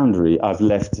my boundary. I've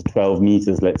left 12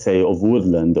 meters, let's say, of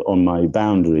woodland on my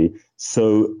boundary,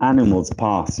 so animals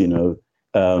pass,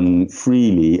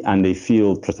 freely, and they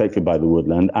feel protected by the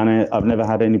woodland. And I've never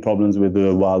had any problems with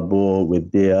the wild boar,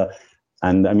 with deer.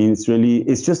 And I mean,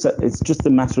 it's just a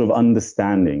matter of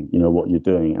understanding, what you're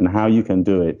doing and how you can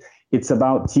do it. It's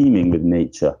about teaming with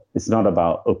nature. It's not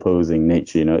about opposing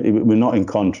nature. We're not in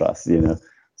contrast.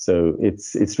 So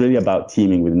it's really about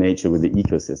teaming with nature, with the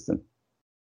ecosystem.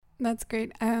 That's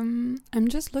great. I'm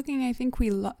just looking. I think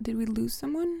did we lose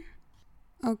someone?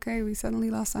 Okay, we suddenly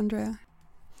lost Andrea.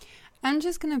 I'm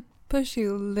just gonna push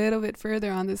you a little bit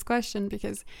further on this question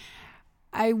because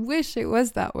I wish it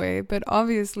was that way, but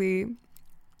obviously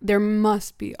there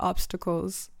must be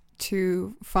obstacles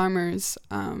to farmers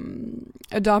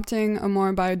adopting a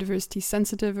more biodiversity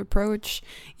sensitive approach,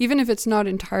 even if it's not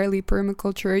entirely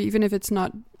permaculture, even if it's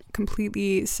not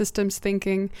completely systems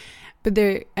thinking. But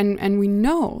and we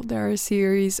know there are a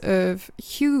series of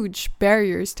huge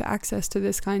barriers to access to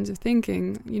this kinds of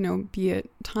thinking, be it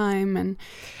time. And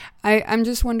I'm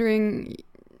just wondering,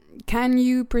 can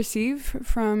you perceive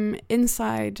from the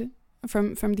inside,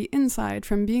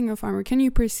 from being a farmer, can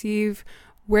you perceive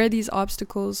where these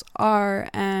obstacles are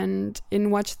and in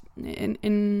what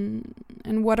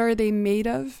are they made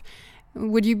of?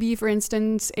 Would you be, for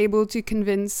instance, able to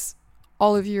convince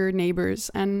all of your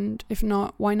neighbors? And if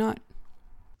not, why not?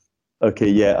 Okay,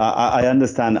 yeah, I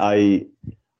understand. I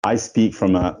speak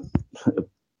from a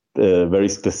very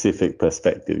specific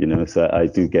perspective, so I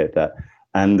do get that.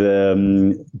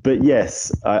 And but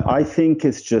yes, I think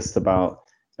it's just about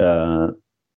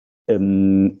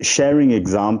sharing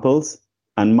examples.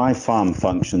 And my farm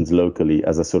functions locally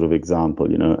as a sort of example,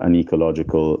 an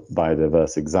ecological,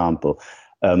 biodiverse example.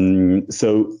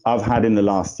 So I've had in the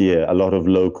last year a lot of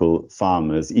local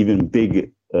farmers, even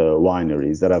big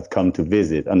wineries that have come to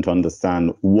visit and to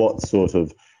understand what sort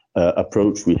of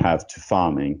approach we have to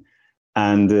farming.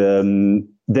 And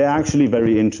they're actually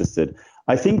very interested.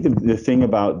 I think the thing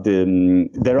about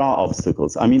there are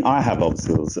obstacles. I mean, I have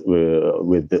obstacles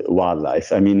with the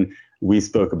wildlife. I mean, we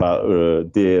spoke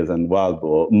about deers and wild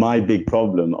boar. My big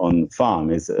problem on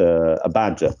farm is a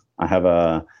badger. I have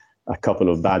a couple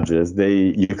of badgers.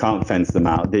 You can't fence them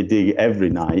out. They dig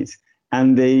every night,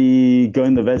 and they go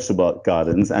in the vegetable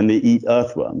gardens and they eat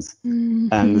earthworms. Mm-hmm.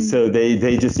 And so they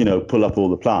just pull up all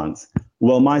the plants.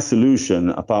 Well, my solution,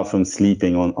 apart from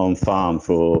sleeping on farm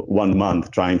for 1 month,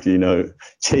 trying to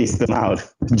chase them out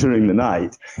during the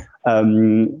night,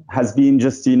 has been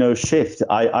just shift.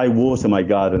 I water my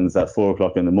gardens at 4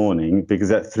 o'clock in the morning,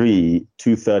 because at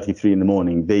 2:33 in the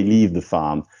morning they leave the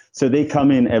farm. So they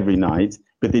come in every night,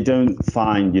 but they don't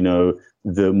find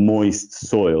the moist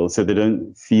soil, so they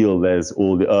don't feel there's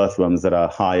all the earthworms that are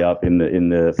high up in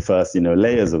the first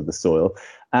layers of the soil.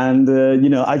 And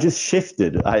I just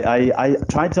shifted. I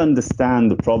tried to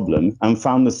understand the problem and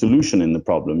found the solution in the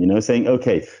problem. Saying,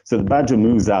 okay, so the badger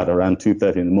moves out around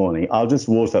 2:30 in the morning. I'll just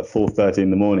water at 4:30 in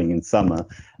the morning in summer,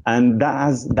 and that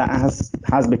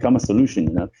has become a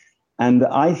solution. And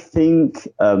I think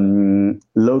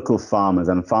local farmers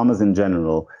and farmers in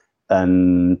general,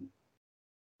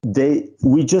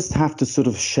 we just have to sort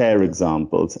of share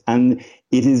examples. And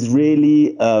it is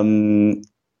really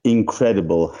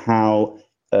incredible how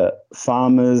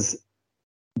farmers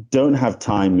don't have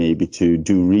time maybe to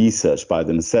do research by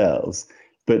themselves,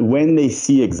 but when they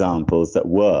see examples that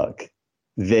work,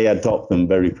 they adopt them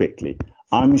very quickly.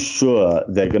 I'm sure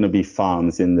there are going to be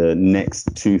farms in the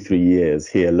next 2-3 years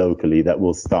here locally that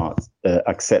will start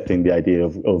accepting the idea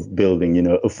of building,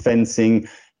 of fencing,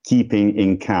 keeping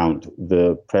in count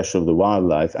the pressure of the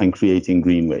wildlife and creating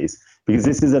greenways. Because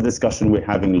this is a discussion we're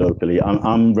having locally.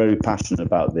 I'm very passionate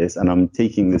about this, and I'm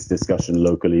taking this discussion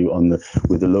locally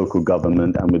with the local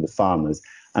government and with the farmers.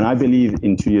 And I believe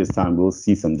in 2 years' time, we'll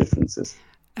see some differences.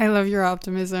 I love your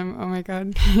optimism. Oh my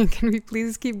God. Can we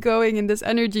please keep going in this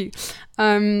energy?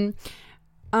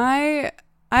 I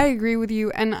agree with you.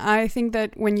 And I think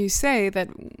that when you say that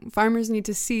farmers need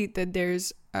to see that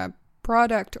there's a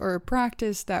product or a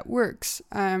practice that works,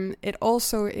 it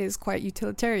also is quite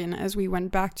utilitarian, as we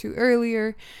went back to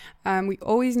earlier. We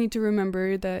always need to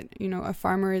remember that a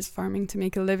farmer is farming to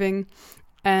make a living,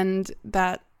 and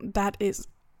that is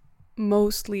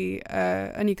mostly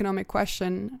an economic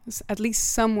question, at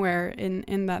least somewhere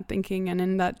in that thinking and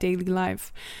in that daily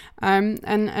life.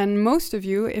 And most of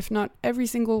you, if not every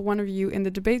single one of you in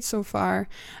the debate so far,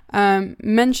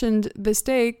 mentioned the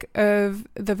stake of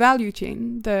the value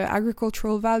chain, the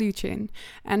agricultural value chain,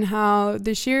 and how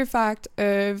the sheer fact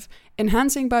of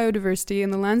enhancing biodiversity in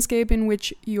the landscape in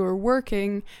which you're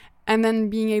working, and then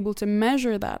being able to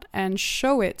measure that and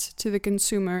show it to the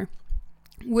consumer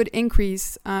would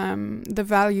increase the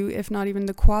value, if not even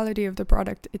the quality of the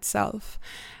product itself.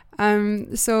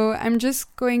 So I'm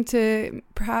just going to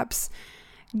perhaps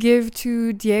give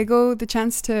to Diego the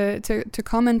chance to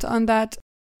comment on that.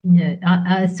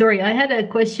 Yeah, sorry, I had a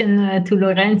question to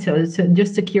Lorenzo, so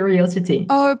just a curiosity.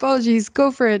 Oh, apologies. Go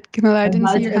for it, Camilla. I didn't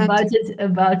see your hand.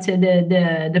 About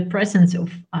the presence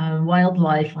of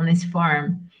wildlife on his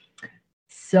farm.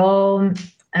 So,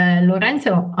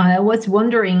 Lorenzo, I was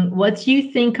wondering what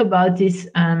you think about these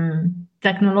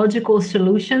technological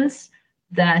solutions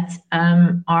that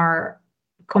are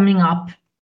coming up.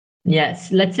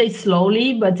 Yes, let's say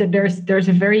slowly, but there's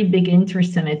a very big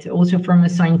interest in it, also from a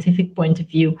scientific point of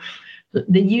view.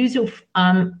 The use of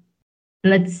I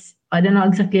don't know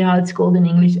exactly how it's called in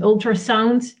English,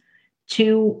 ultrasound,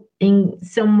 to in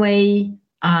some way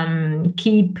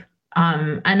keep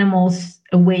animals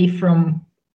away from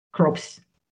crops.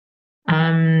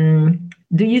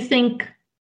 Do you think,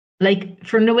 like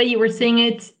from the way you were saying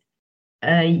it,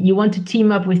 you want to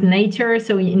team up with nature,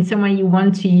 so in some way you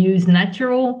want to use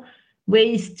natural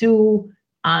ways to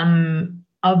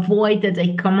avoid that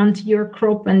they come onto your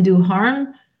crop and do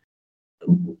harm?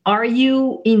 Are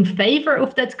you in favor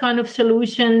of that kind of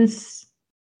solutions,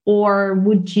 or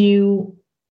would you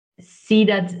see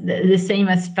that the same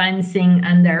as fencing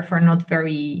and therefore not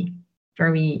very,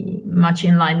 very much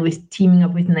in line with teaming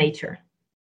up with nature?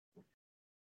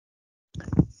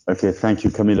 Okay, thank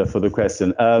you, Camilla, for the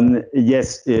question.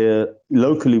 Yes,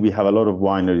 locally we have a lot of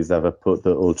wineries that have put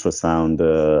the ultrasound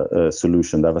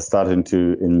solution, that are starting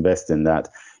to invest in that.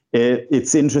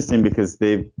 It's interesting because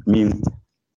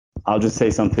I'll just say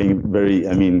something very,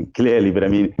 clearly,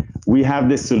 but we have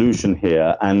this solution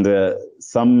here, and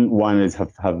some wineries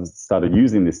have started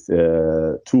using this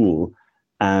tool,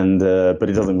 but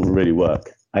it doesn't really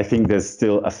work. I think there's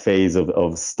still a phase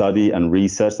of study and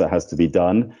research that has to be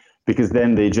done, because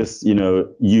then they just,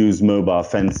 use mobile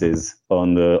fences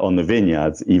on the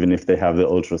vineyards, even if they have the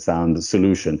ultrasound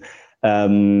solution.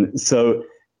 So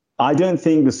I don't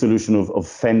think the solution of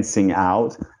fencing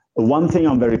out. One thing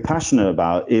I'm very passionate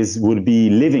about would be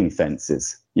living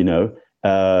fences.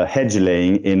 Hedge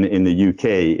laying in the UK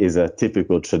is a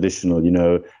typical traditional,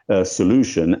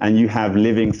 solution, and you have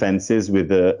living fences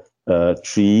with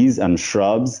trees and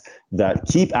shrubs that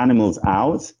keep animals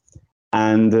out.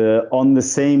 And on the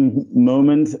same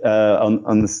moment,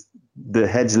 on the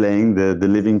hedge laying, the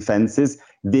living fences,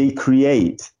 they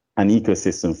create an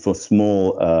ecosystem for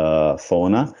small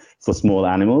fauna, for small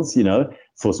animals,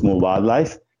 for small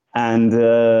wildlife. And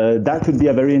that could be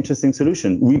a very interesting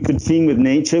solution. We could team with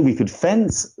nature. We could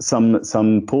fence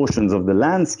some portions of the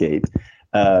landscape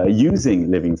using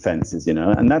living fences,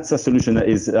 and that's a solution that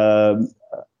is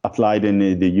applied in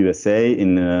the USA,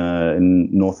 in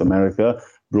North America.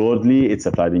 Broadly, it's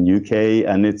applied in UK,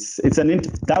 and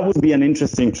that would be an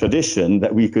interesting tradition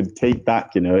that we could take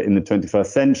back, in the 21st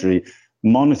century,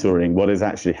 monitoring what is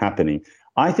actually happening.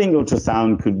 I think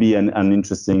ultrasound could be an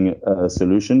interesting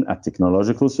solution, a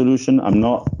technological solution. I'm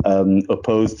not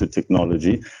opposed to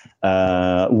technology.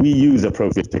 We use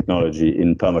appropriate technology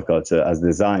in permaculture as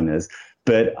designers,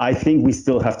 but I think we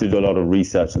still have to do a lot of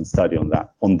research and study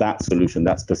on that solution,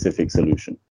 that specific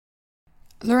solution.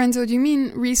 Lorenzo, do you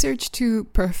mean research to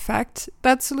perfect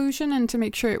that solution and to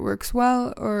make sure it works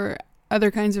well, or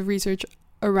other kinds of research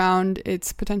around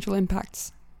its potential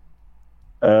impacts?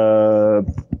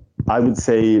 I would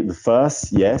say the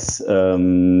first, yes,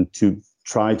 to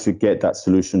try to get that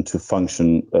solution to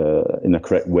function in a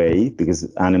correct way, because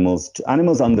animals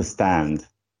understand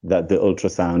that the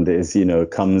ultrasound is,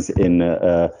 comes in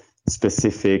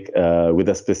specific with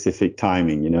a specific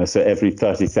timing, so every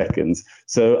 30 seconds.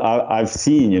 So I've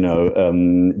seen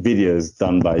videos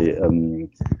done by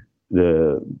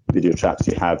the video traps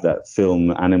you have that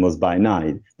film animals by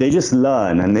night. They just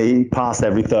learn, and they pass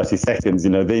every 30 seconds.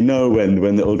 They know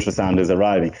when the ultrasound is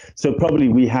arriving. So probably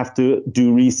we have to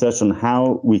do research on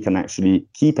how we can actually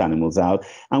keep animals out,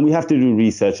 and we have to do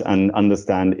research and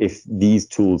understand if these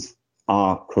tools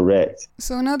are correct.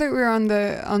 So now that we're on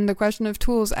the question of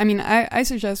tools, I mean, I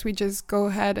suggest we just go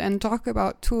ahead and talk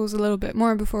about tools a little bit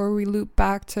more before we loop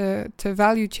back to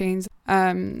value chains.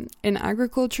 In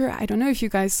agriculture, I don't know if you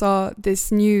guys saw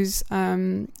this news,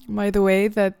 by the way,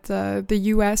 that the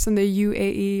US and the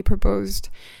UAE proposed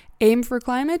Aim for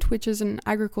Climate, which is an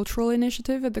agricultural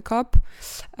initiative at the COP,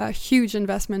 a huge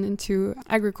investment into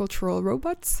agricultural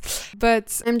robots.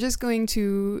 But I'm just going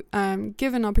to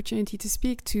give an opportunity to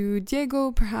speak to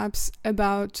Diego, perhaps,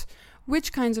 about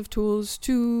which kinds of tools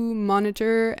to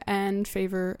monitor and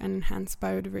favor and enhance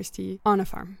biodiversity on a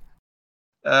farm.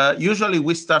 Usually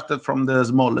we started from the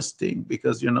smallest thing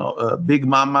because, big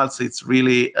mammals, it's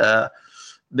really...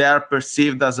 they are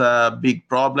perceived as a big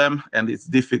problem, and it's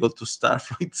difficult to start.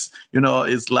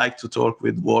 It's like to talk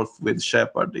with wolf, with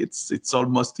shepherd. It's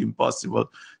almost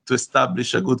impossible to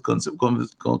establish a good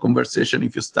conversation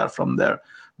if you start from there.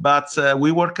 But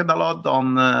we worked a lot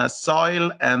on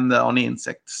soil and on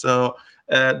insects. So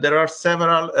there are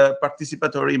several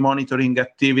participatory monitoring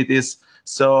activities.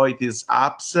 So it is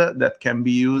apps that can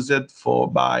be used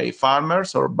by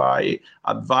farmers or by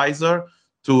advisor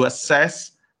to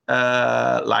assess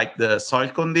like the soil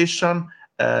condition,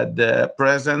 the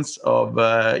presence of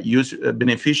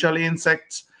beneficial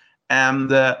insects,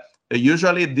 and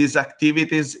usually these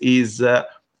activities is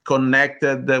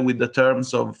connected with the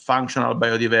terms of functional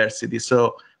biodiversity.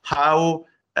 So how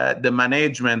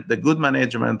the good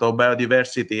management of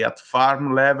biodiversity at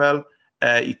farm level,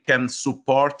 it can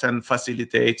support and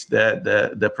facilitate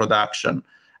the production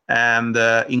and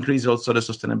increase also the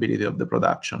sustainability of the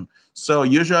production. So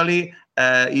usually,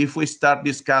 if we start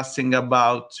discussing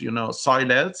about soil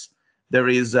health, there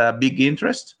is a big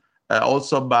interest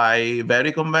also by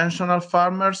very conventional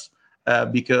farmers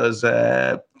because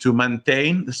to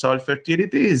maintain the soil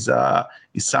fertility is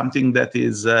something that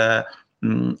is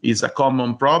a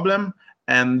common problem,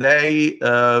 and they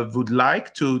would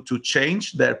like to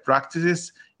change their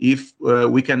practices if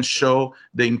we can show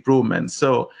the improvement.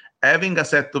 So having a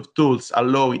set of tools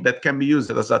that can be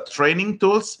used as a training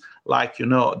tools, like,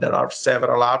 there are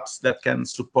several apps that can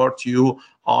support you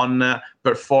on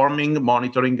performing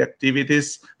monitoring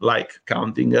activities like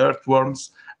counting earthworms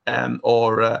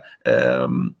or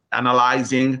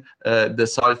analyzing the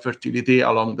soil fertility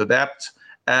along the depth.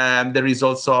 And there is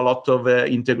also a lot of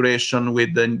integration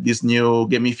with these new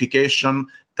gamification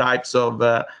types of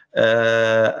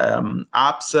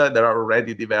apps that are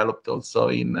already developed also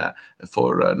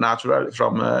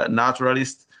from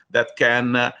naturalists that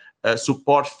can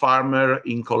support farmer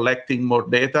in collecting more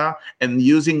data and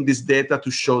using this data to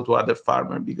show to other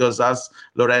farmers. Because as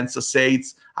Lorenzo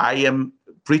says, I am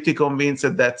pretty convinced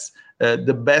that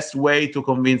the best way to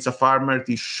convince a farmer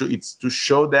is to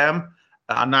show them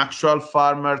an actual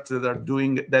farmer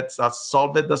that has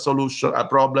solved a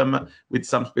problem with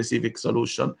some specific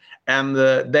solution. And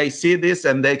they see this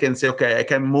and they can say, okay, I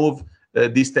can move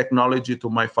this technology to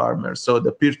my farmers. So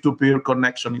the peer-to-peer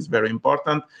connection is very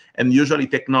important. And usually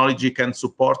technology can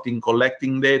support in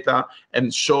collecting data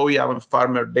and showing our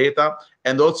farmer data,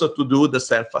 and also to do the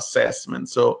self-assessment.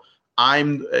 So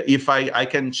if I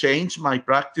can change my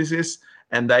practices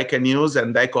and I can use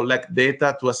and I collect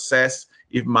data to assess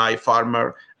if my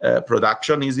farmer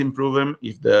production is improving,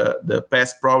 if the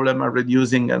pest problem are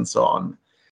reducing, and so on.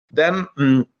 Then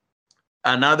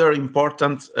another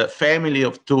important family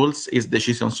of tools is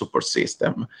decision support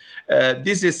system.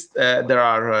 There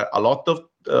are a lot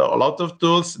of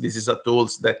tools. This is a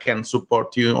tools that can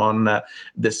support you on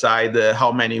decide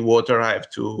how many water I have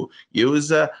to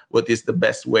use, what is the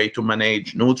best way to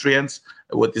manage nutrients,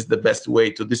 what is the best way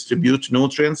to distribute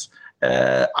nutrients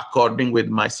according with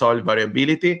my soil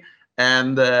variability.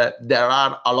 And there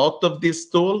are a lot of these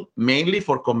tools, mainly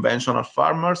for conventional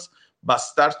farmers, but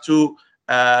start to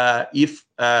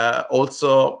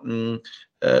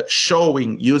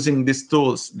showing using these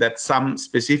tools that some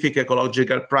specific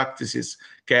ecological practices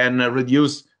can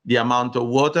reduce the amount of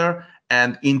water,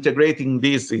 and integrating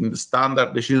this in the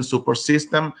standard decision support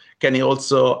system can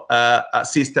also a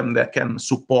system that can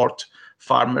support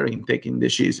farmer in taking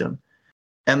decision.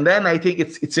 And then I think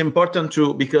it's important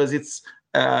because it's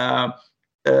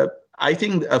I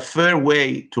think a fair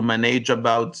way to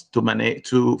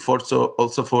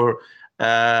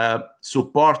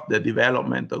support the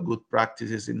development of good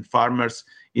practices in farmers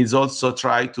is also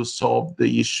try to solve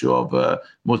the issue of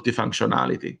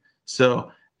multifunctionality.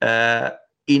 So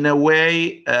in a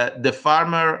way, the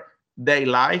farmer, they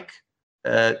like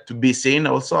to be seen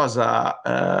also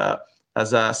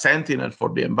as a sentinel for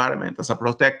the environment, as a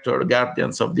protector,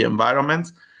 guardians of the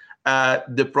environment.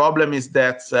 The problem is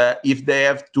that if they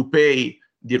have to pay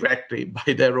directly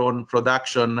by their own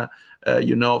production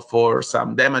for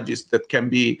some damages that can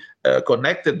be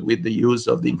connected with the use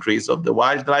of the increase of the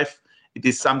wildlife, it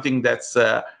is something that's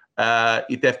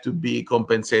it have to be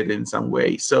compensated in some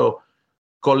way. So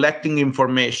collecting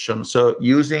information, so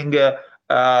using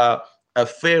a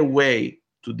fair way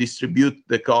to distribute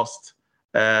the cost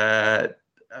that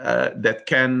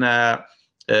can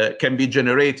be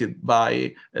generated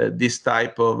by this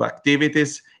type of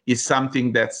activities is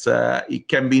something that's it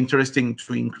can be interesting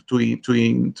to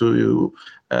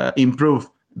improve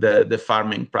the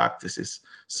farming practices.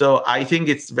 So I think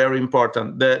it's very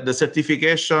important. The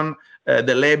certification,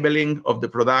 the labeling of the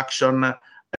production,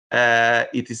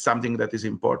 it is something that is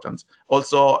important.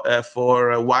 Also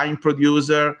for a wine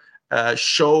producer,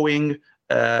 showing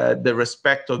the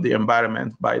respect of the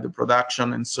environment by the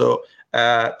production, and so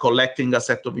collecting a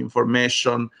set of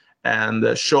information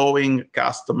and showing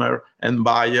customer and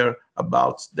buyer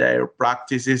about their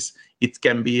practices, it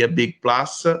can be a big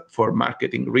plus for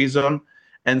marketing reason.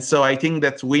 And so I think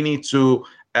that we need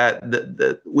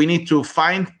to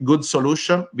find good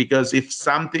solution, because if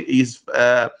something is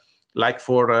like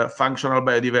for functional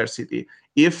biodiversity,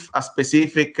 if a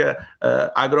specific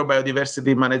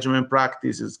agrobiodiversity management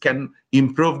practices can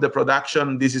improve the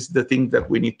production, this is the thing that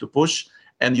we need to push,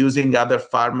 and using other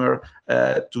farmer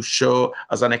to show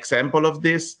as an example of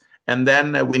this. And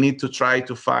then we need to try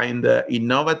to find an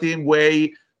innovative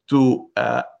way to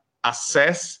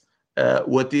assess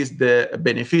what is the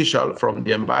beneficial from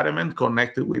the environment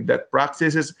connected with that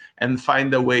practices, and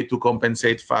find a way to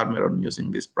compensate farmer on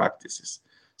using these practices.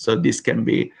 So this can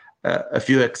be a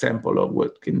few examples of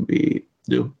what can be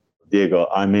do. Diego,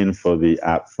 I'm in for the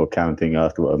app for counting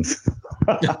earthworms.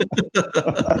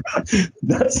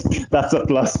 that's a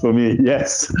plus for me.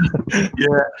 Yes.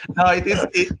 Yeah. No, it is.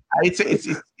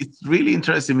 It's really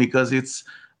interesting, because it's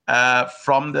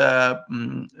from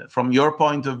your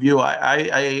point of view.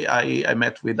 I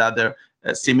met with other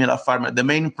similar farmers. The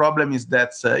main problem is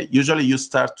that usually you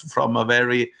start from a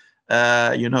very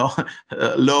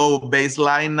low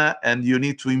baseline, and you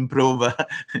need to improve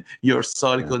your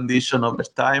soil condition over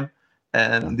time.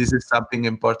 And this is something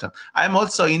important. I'm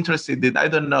also interested in, I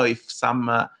don't know if some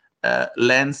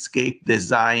landscape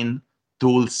design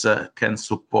tools can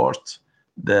support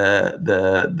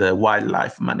the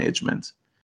wildlife management.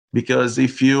 Because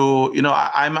if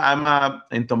I'm a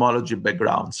entomology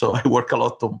background, so I work a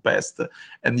lot on pests,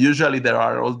 and usually there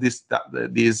are all these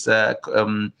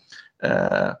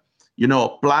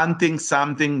planting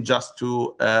something just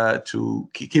to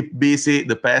keep busy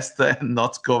the pest and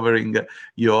not covering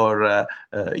your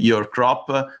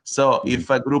crop. So if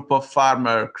a group of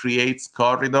farmers creates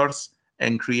corridors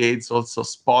and creates also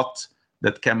spots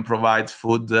that can provide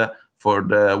food for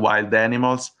the wild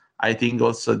animals, I think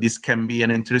also this can be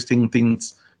an interesting thing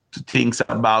to think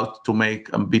about to make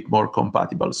a bit more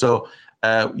compatible. So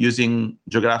using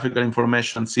geographical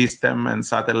information system and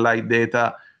satellite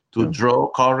data to draw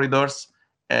corridors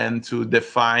and to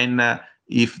define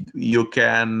if you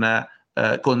can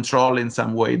control in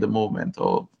some way the movement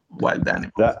of wild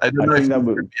animals.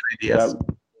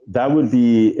 That would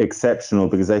be exceptional,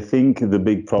 because I think the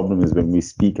big problem is when we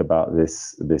speak about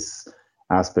this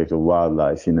aspect of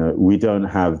wildlife, we don't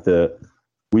have the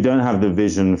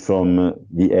vision from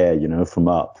the air, from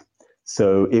up.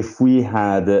 So if we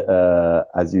had,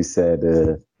 as you said,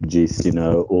 Gis,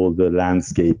 all the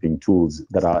landscaping tools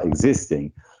that are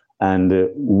existing, and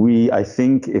I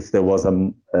think if there was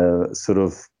a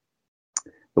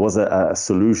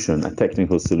solution, a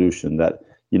technical solution that,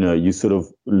 you sort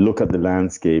of look at the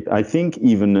landscape, I think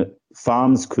even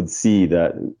farms could see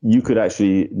that you could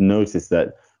actually notice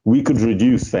that we could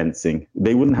reduce fencing.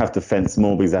 They wouldn't have to fence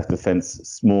more because they have to fence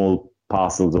small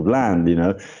parcels of land,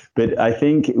 But I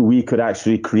think we could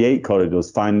actually create corridors,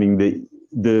 finding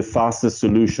the fastest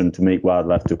solution to make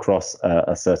wildlife to cross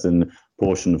a certain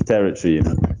portion of territory.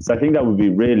 So I think that would be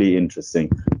really interesting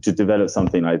to develop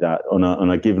something like that on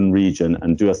a given region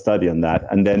and do a study on that,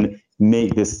 and then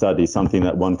make this study something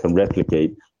that one can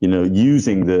replicate,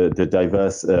 using the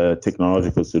diverse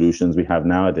technological solutions we have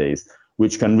nowadays,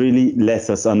 which can really let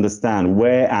us understand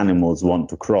where animals want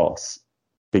to cross.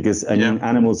 Because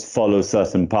animals follow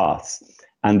certain paths,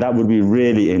 and that would be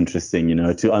really interesting,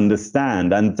 to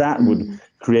understand, and that would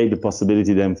create the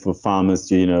possibility then for farmers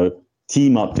to,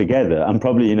 team up together, and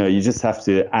probably, you just have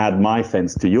to add my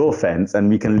fence to your fence, and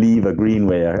we can leave a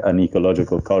greenway, an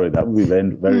ecological corridor. That would be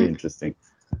very interesting.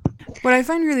 What I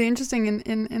find really interesting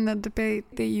in the debate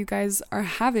that you guys are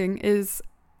having is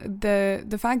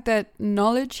the fact that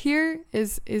knowledge here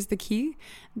is the key,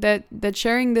 that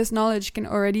sharing this knowledge can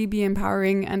already be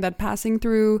empowering, and that passing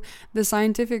through the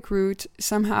scientific route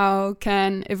somehow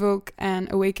can evoke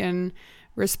and awaken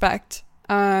respect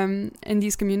in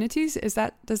these communities.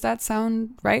 Does that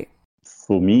sound right?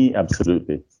 For me,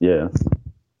 absolutely. Yeah.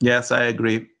 Yes, I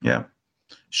agree. Yeah.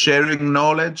 Sharing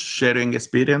knowledge, sharing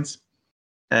experience,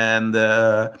 and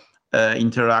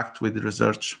interact with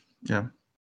research. Yeah.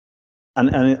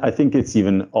 And I think it's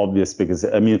even obvious because,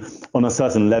 I mean, on a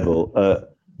certain level,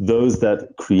 those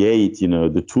that create,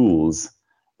 the tools,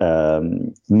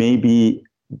 maybe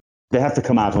they have to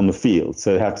come out on the field.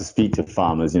 So they have to speak to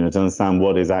farmers, to understand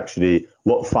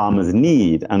what farmers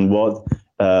need and what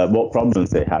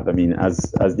problems they have. I mean,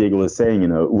 as Diego was saying,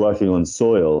 working on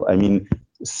soil, I mean,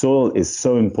 soil is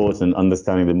so important,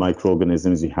 understanding the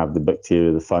microorganisms, you have the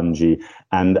bacteria, the fungi,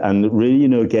 and really,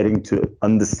 getting to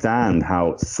understand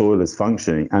how soil is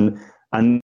functioning. And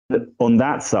on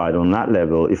that side, on that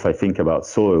level, if I think about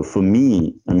soil, for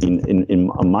me, I mean,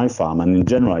 on my farm and in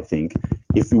general, I think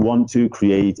if we want to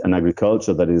create an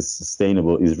agriculture that is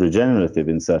sustainable, is regenerative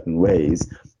in certain ways,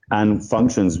 and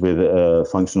functions with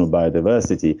functional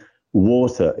biodiversity,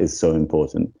 water is so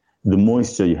important. The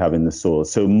moisture you have in the soil.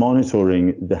 So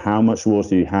monitoring how much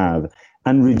water you have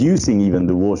and reducing even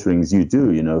the waterings you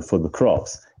do, for the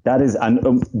crops. That is, and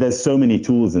there's so many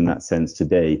tools in that sense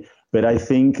today. But I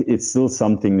think it's still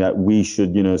something that we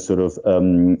should,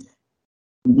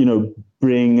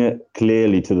 bring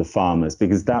clearly to the farmers,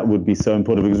 because that would be so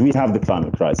important, because we have the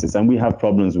climate crisis and we have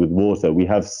problems with water. We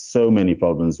have so many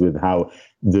problems with how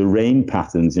the rain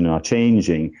patterns, are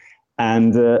changing.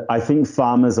 And I think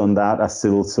farmers on that are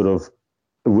still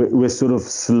we're sort of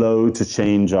slow to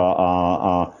change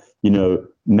our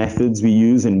methods we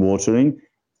use in watering.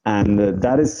 And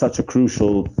that is such a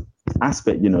crucial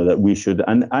aspect, that we should,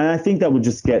 and I think that would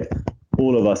just get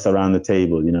all of us around the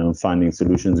table, finding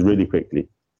solutions really quickly.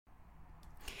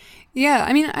 Yeah,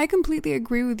 I mean, I completely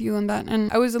agree with you on that.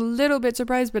 And I was a little bit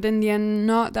surprised, but in the end,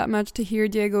 not that much to hear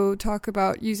Diego talk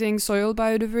about using soil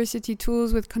biodiversity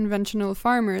tools with conventional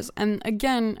farmers. And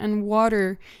again, and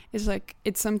water is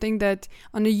it's something that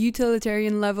on a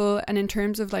utilitarian level and in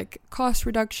terms of cost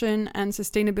reduction and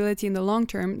sustainability in the long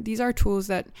term, these are tools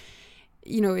that,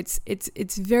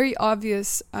 it's very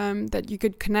obvious that you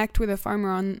could connect with a farmer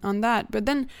on that. But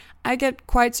then I get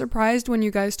quite surprised when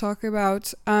you guys talk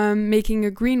about making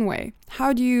a greenway.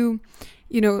 How do you,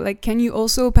 can you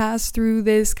also pass through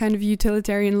this kind of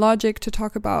utilitarian logic to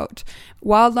talk about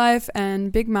wildlife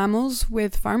and big mammals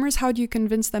with farmers? How do you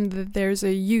convince them that there's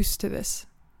a use to this?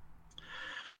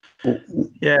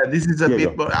 Yeah, this is a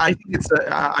bit. I think it's.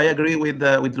 I agree with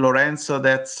Lorenzo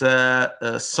that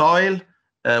soil.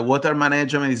 Water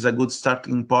management is a good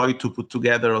starting point to put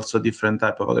together also different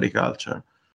type of agriculture.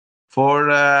 For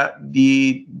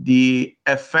the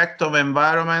effect of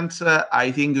environment,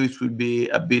 I think it will be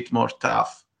a bit more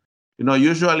tough.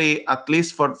 Usually, at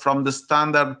least from the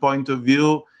standard point of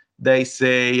view, they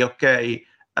say, okay,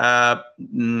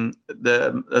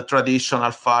 the traditional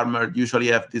farmer usually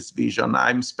have this vision.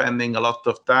 I'm spending a lot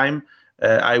of time.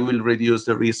 I will reduce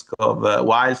the risk of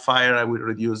wildfire. I will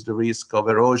reduce the risk of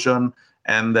erosion.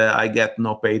 And I get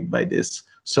no paid by this.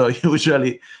 So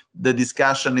usually the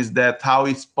discussion is that how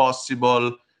it's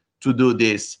possible to do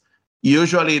this.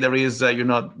 Usually there is,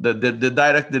 the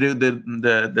direct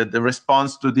the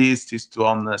response to this is to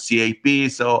on CAP.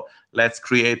 So let's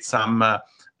create some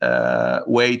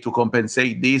way to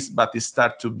compensate this, but it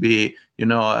starts to be,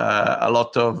 a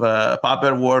lot of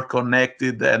paperwork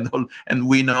connected, and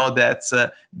we know that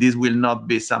this will not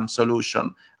be some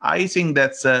solution. I think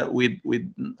that's with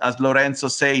as Lorenzo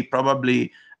say,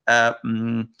 probably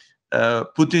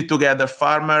put it together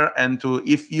farmer and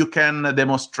if you can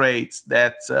demonstrate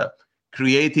that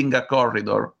creating a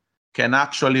corridor can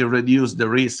actually reduce the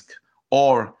risk,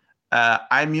 or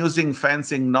I'm using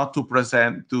fencing not to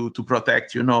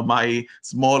protect, my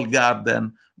small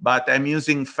garden, but I'm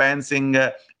using fencing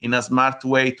in a smart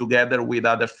way together with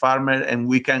other farmers, and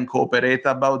we can cooperate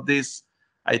about this.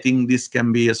 I think this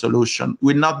can be a solution.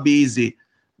 Will not be easy,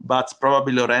 but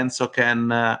probably Lorenzo can.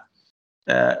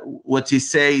 What he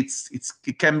says,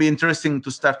 it can be interesting to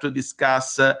start to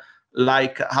discuss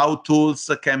how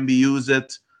tools can be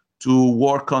used to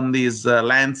work on this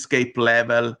landscape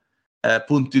level,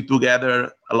 putting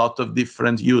together a lot of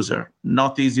different users.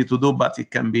 Not easy to do, but it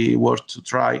can be worth to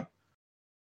try.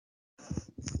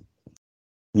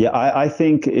 Yeah, I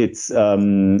think it's,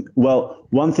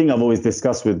 one thing I've always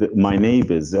discussed with my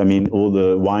neighbors, I mean, all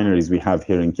the wineries we have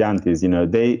here in Chianti,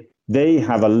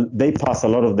 they pass a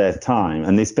lot of their time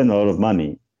and they spend a lot of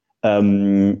money,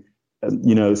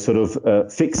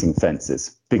 fixing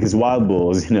fences, because wild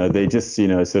boars, they just,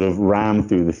 sort of ram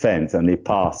through the fence and they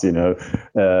pass, in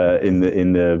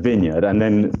the vineyard, and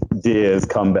then deers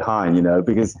come behind,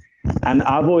 because And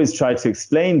I've always tried to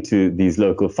explain to these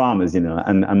local farmers,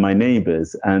 and my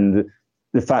neighbors, and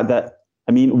the fact that,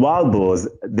 wild boars,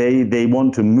 they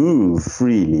want to move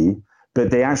freely, but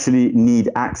they actually need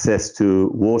access to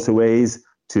waterways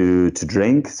to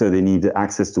drink. So they need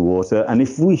access to water. And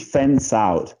if we fence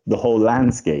out the whole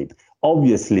landscape,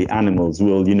 obviously animals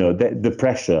will, the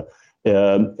pressure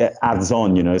adds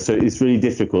on, so it's really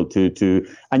difficult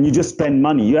and you just spend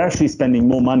money. You're actually spending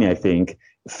more money, I think,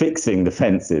 fixing the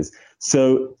fences.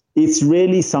 So it's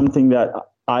really something that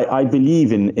I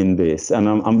believe in this, and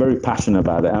I'm very passionate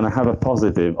about it, and I have a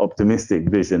positive, optimistic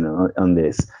vision on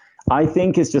this. I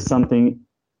think it's just something,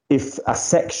 if a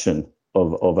section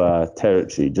of a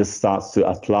territory just starts to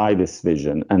apply this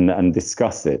vision and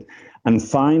discuss it, and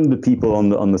find the people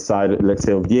on the side, let's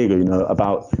say, of Diego,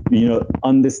 about,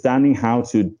 understanding how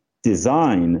to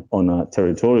design on a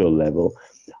territorial level,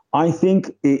 I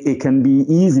think it can be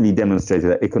easily demonstrated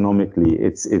that economically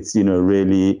it's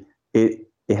really, it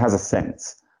has a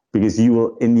sense, because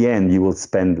in the end, you will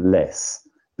spend less.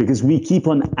 Because we keep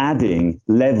on adding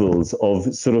levels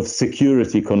of sort of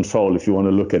security control, if you want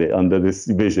to look at it under this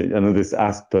vision, under this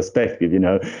perspective,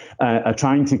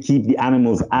 trying to keep the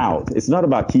animals out. It's not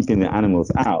about keeping the animals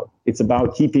out. It's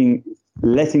about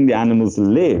letting the animals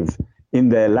live in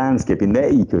their landscape, in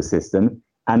their ecosystem,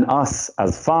 and us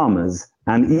as farmers,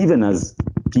 and even as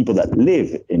people that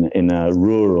live in a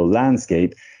rural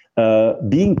landscape,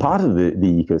 being part of the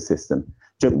ecosystem.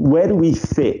 So where do we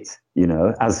fit,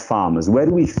 as farmers? Where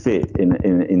do we fit in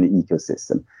the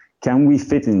ecosystem? Can we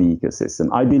fit in the ecosystem?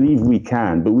 I believe we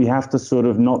can, but we have to sort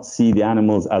of not see the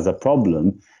animals as a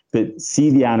problem, but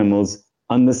see the animals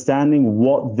understanding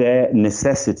what their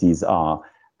necessities are.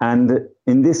 And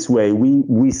in this way,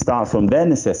 we start from their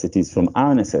necessities, from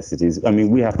our necessities.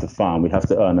 We have to farm, we have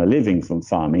to earn a living from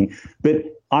farming, but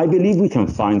I believe we can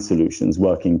find solutions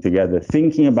working together,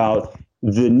 thinking about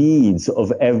the needs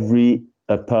of every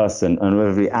person and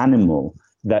every animal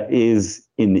that is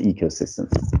in the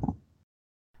ecosystem.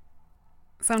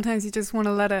 Sometimes you just want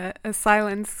to let a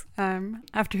silence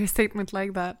after a statement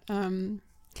like that.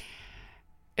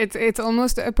 It's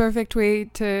almost a perfect way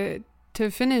to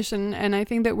finish, and I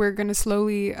think that we're going to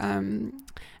slowly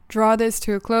draw this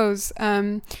to a close.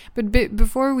 But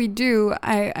before we do,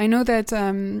 I know that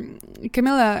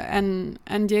Camilla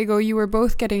and Diego, you were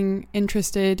both getting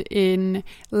interested in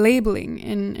labeling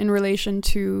in relation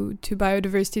to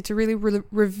biodiversity, to really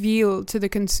reveal to the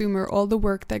consumer all the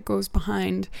work that goes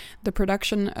behind the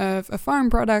production of a farm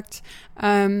product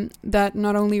that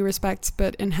not only respects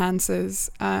but enhances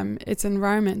its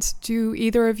environment. Do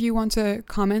either of you want to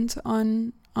comment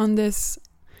on this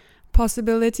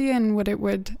possibility and what it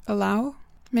would allow?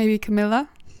 Maybe Camilla?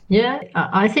 Yeah,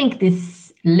 I think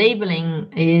this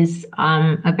labeling is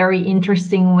a very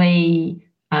interesting way,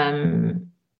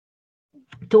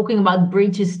 talking about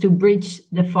bridges to bridge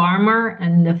the farmer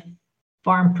and the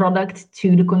farm product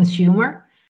to the consumer,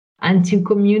 and to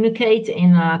communicate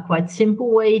in a quite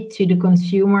simple way to the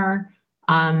consumer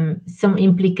some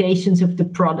implications of the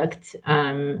product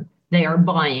they are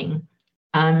buying.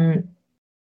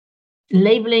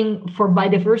 Labeling for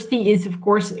biodiversity is, of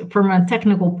course, from a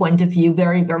technical point of view,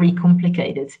 very, very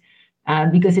complicated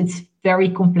because it's very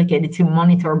complicated to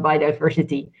monitor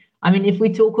biodiversity. If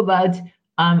we talk about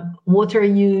water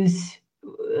use,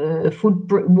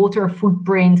 water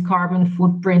footprint, carbon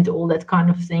footprint, all that kind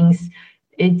of things,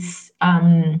 it's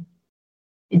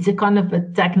a kind of a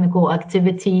technical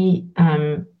activity.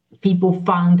 People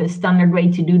found a standard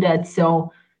way to do that.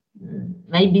 So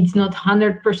maybe it's not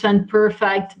 100%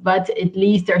 perfect, but at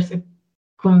least there's a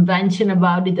convention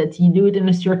about it that you do it in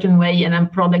a certain way, and then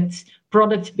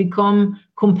products become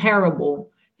comparable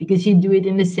because you do it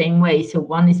in the same way. So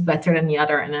one is better than the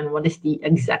other, and then what is the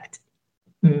exact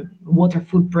water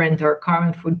footprint or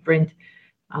carbon footprint?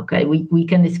 Okay, we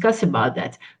can discuss about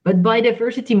that. But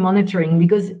biodiversity monitoring,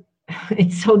 because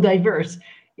it's so diverse,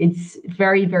 it's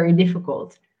very, very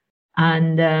difficult.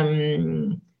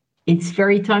 And it's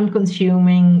very time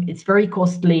consuming, it's very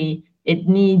costly. It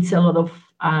needs a lot of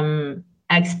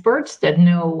experts that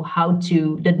know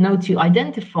to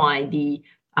identify the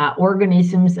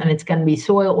organisms, and it can be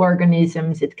soil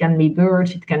organisms, it can be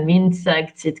birds, it can be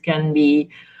insects, it can be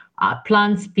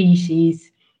plant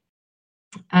species.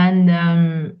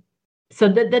 And so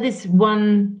that is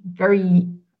one very,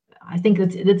 I think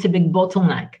that's a big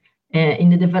bottleneck in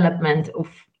the development of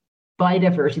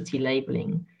biodiversity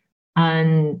labeling.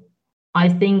 And I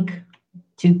think,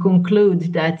 to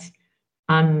conclude, that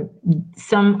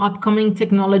some upcoming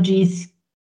technologies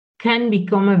can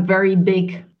become a very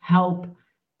big help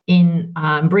in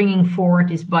bringing forward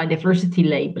this biodiversity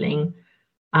labeling.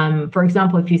 For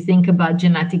example, if you think about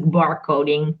genetic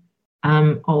barcoding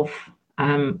of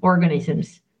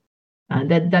organisms,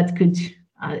 that could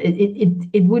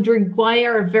it would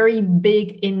require a very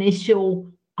big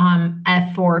initial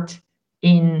effort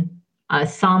in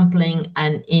sampling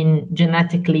and in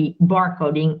genetically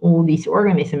barcoding all these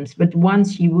organisms. But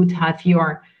once you would have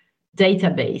your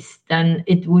database, then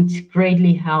it would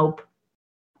greatly help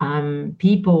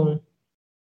people,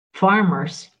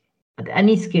 farmers at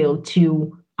any scale,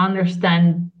 to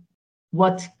understand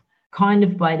what kind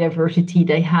of biodiversity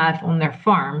they have on their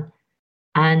farm.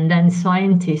 And then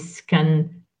scientists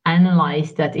can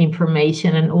analyze that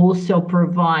information and also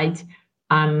provide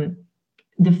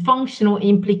the functional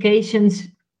implications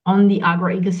on the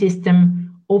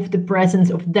agroecosystem of the presence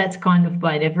of that kind of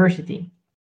biodiversity.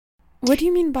 What do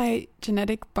you mean by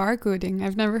genetic barcoding?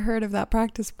 I've never heard of that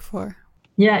practice before.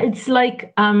 Yeah, it's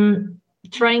like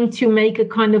trying to make a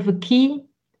kind of a key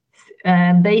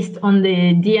based on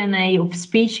the DNA of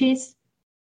species.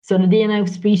 So the DNA of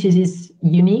species is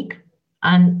unique.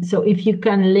 And so if you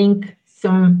can link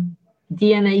some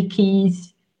DNA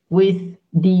keys with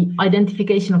the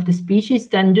identification of the species,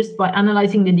 then just by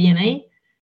analyzing the DNA,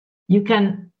 you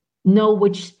can know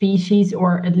which species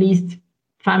or at least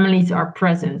families are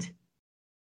present.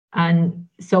 And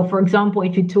so, for example,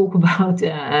 if you talk about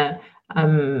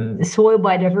soil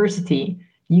biodiversity,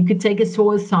 you could take a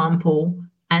soil sample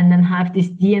and then have this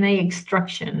DNA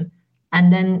extraction,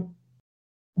 and then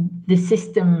the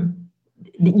system,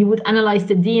 you would analyze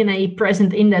the DNA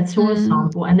present in that soil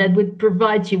sample, and that would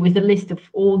provide you with a list of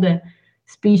all the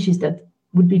species that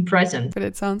would be present. But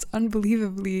it sounds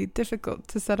unbelievably difficult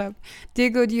to set up.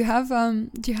 Diego, do you have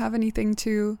anything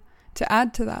to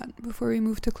add to that before we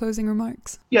move to closing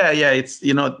remarks? Yeah. It's,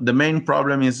 the main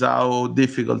problem is how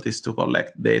difficult it is to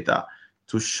collect data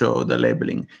to show the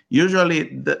labeling. Usually,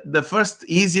 the first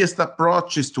easiest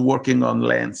approach is to working on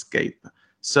landscape.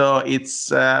 So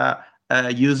it's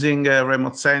using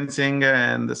remote sensing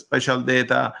and spatial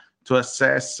data to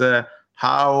assess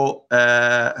how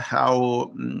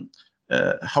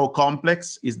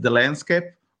complex is the landscape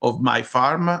of my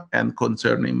farm and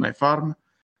concerning my farm.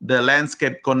 The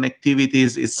landscape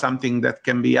connectivities is something that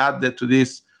can be added to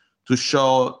this to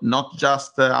show not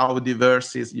just how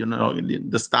diverse is,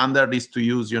 the standard is to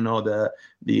use, the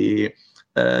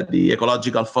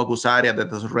ecological focus area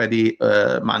that is already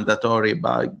mandatory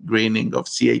by greening of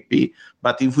CAP.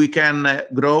 But if we can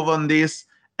grow on this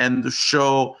and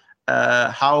show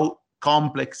how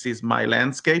complex is my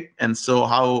landscape, and so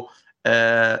how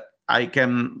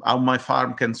my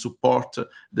farm can support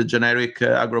the generic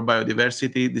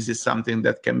agrobiodiversity, this is something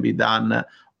that can be done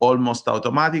almost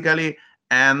automatically.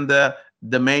 And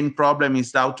the main problem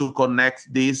is how to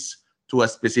connect this to a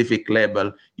specific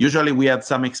label. Usually we had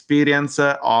some experience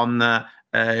on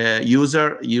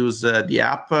user use the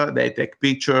app, they take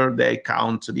picture, they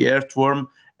count the earthworm,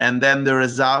 and then the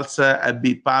results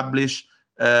be published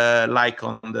like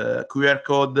on the QR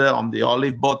code on the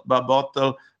olive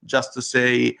bottle, just to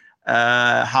say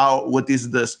what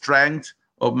is the strength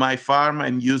of my farm,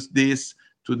 and use this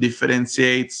to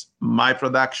differentiate my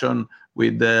production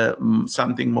with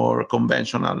something more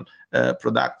conventional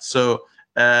product. So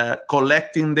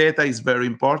collecting data is very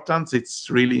important. It's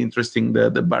really interesting, the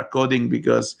barcoding,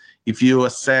 because if you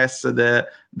assess the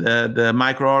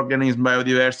microorganism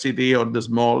biodiversity or the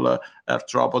small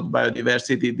arthropod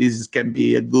biodiversity, this can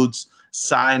be a good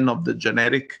sign of the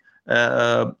genetic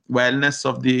wellness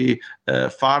of the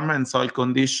farm and soil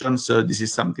conditions. So this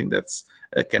is something that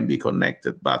can be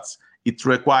connected, but it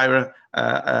requires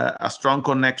a strong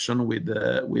connection with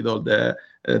all the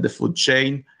food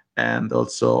chain, and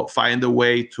also find a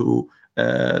way to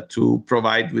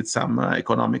provide with some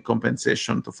economic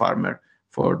compensation to farmer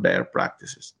for their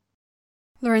practices.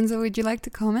 Lorenzo, would you like to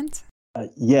comment?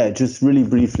 Yeah, just really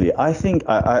briefly. I think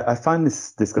I find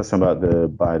this discussion about the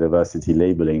biodiversity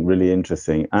labeling really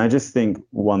interesting. And I just think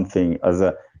one thing,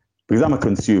 because I'm a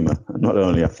consumer, not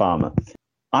only a farmer,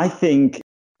 I think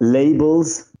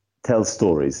labels tell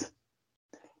stories.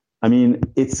 I mean,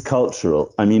 it's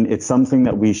cultural. I mean, it's something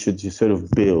that we should just sort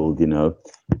of build,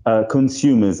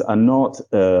 Consumers are not,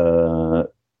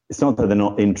 it's not that they're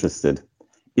not interested.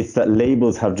 It's that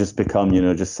labels have just become,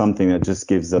 just something that just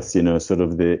gives us, sort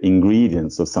of the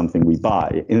ingredients of something we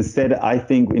buy. Instead, I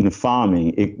think in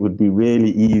farming, it would be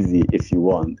really easy, if you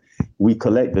want. We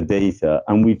collect the data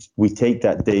and we take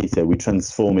that data, we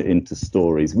transform it into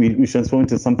stories. We transform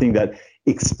it into something that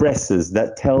expresses,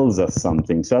 that tells us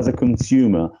something. So as a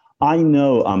consumer, I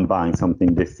know I'm buying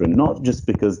something different, not just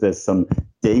because there's some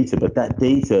data, but that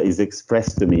data is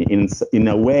expressed to me in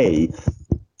a way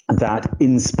that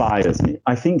inspires me.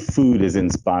 I think food is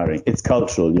inspiring. It's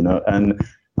cultural, and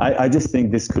I just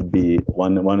think this could be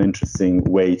one interesting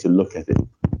way to look at it.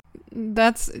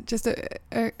 That's just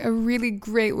a really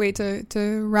great way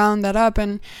to round that up.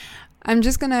 And I'm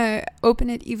just going to open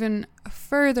it even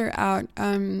further out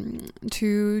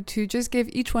to just give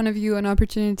each one of you an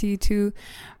opportunity to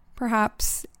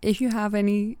perhaps, if you have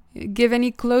any, give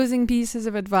any closing pieces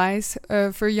of advice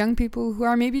for young people who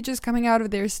are maybe just coming out of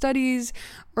their studies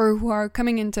or who are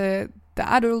coming into the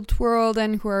adult world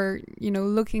and who are,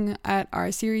 looking at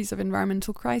our series of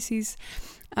environmental crises.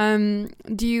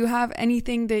 Do you have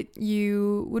anything that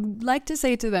you would like to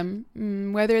say to them,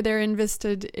 whether they're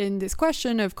invested in this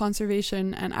question of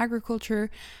conservation and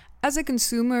agriculture as a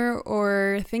consumer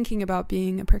or thinking about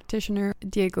being a practitioner?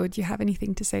 Diego, do you have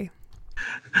anything to say?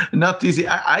 Not easy.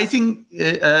 I think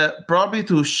probably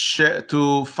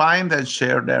to find and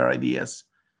share their ideas.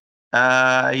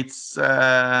 It's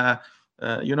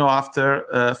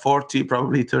after 40,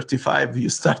 probably 35, you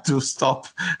start to stop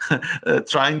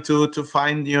trying to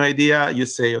find new idea. You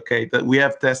say, okay, that we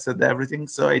have tested everything.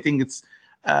 So I think it's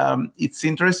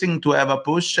interesting to have a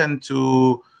push and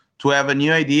to have a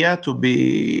new idea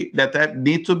that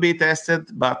need to be tested,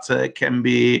 but can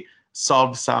be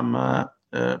solve some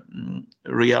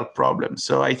real problems.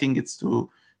 So I think it's to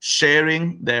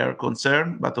sharing their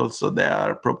concern, but also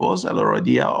their proposal or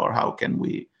idea, or how can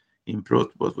we improve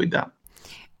what we've done.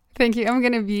 Thank you. I'm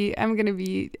gonna be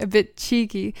a bit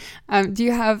cheeky. Do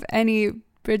you have any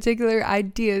particular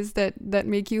ideas that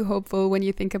make you hopeful when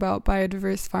you think about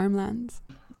biodiverse farmlands?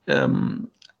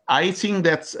 I think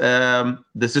that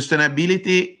the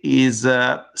sustainability is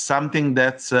something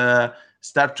that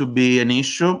start to be an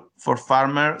issue for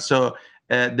farmers. So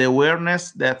the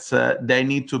awareness that they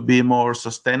need to be more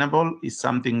sustainable is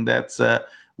something that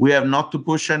we have not to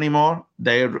push anymore.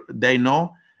 They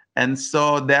know. And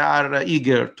so they are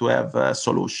eager to have a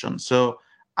solution. So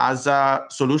as a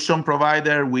solution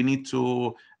provider, we need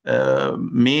to,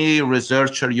 me,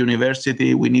 researcher,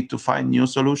 university, we need to find new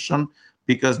solution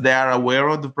because they are aware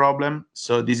of the problem.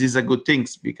 So this is a good thing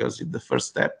because it's the first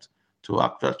step to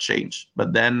actual change.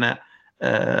 But then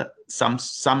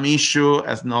some issue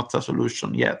has not a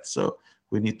solution yet. So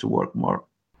we need to work more.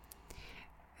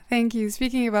 Thank you.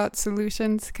 Speaking about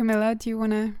solutions, Camilla, do you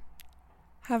want to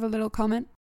have a little comment?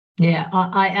 Yeah,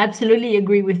 I absolutely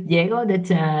agree with Diego that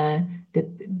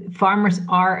farmers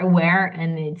are aware,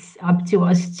 and it's up to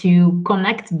us to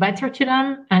connect better to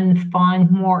them and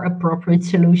find more appropriate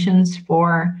solutions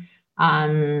for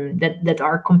that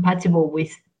are compatible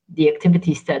with the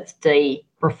activities that they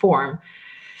perform.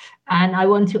 And I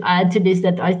want to add to this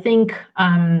that I think,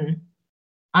 I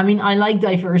like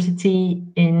diversity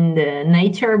in the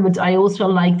nature, but I also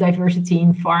like diversity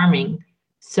in farming.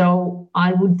 So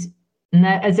I would,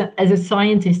 as a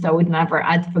scientist, I would never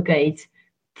advocate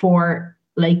for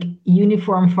like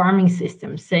uniform farming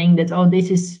systems, saying that, oh, this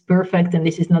is perfect and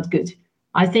this is not good.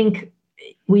 I think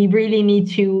we really need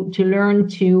to learn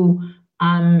to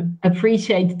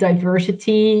appreciate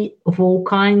diversity of all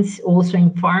kinds, also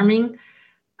in farming.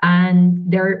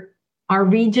 And there are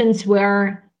regions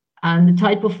where the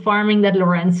type of farming that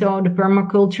Lorenzo, the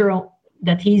permaculture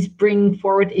that he's bringing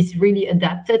forward, is really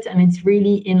adapted, and it's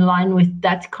really in line with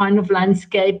that kind of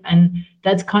landscape and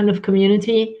that kind of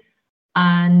community.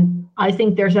 And I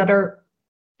think there's other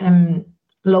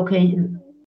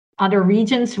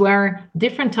regions where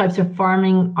different types of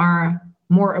farming are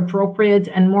more appropriate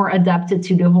and more adapted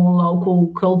to the whole local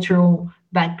cultural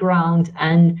background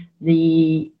and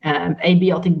the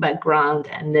abiotic background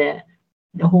and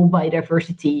the whole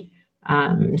biodiversity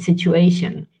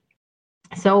situation.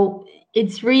 So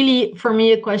it's really, for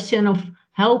me, a question of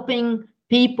helping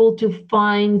people to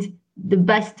find the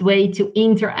best way to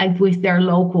interact with their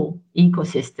local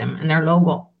ecosystem and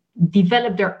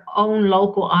develop their own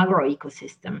local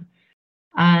agro-ecosystem.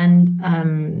 And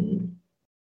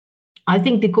I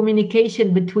think the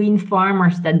communication between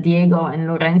farmers that Diego and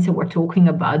Lorenzo were talking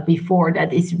about before,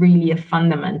 that is really a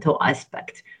fundamental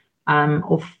aspect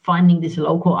of finding this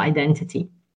local identity.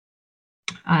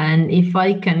 And if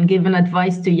I can give an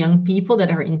advice to young people that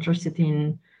are interested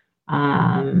in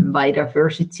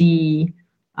biodiversity,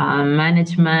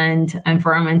 management,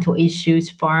 environmental issues,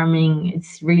 farming,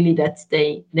 it's really that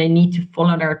they need to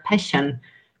follow their passion,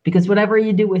 because whatever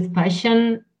you do with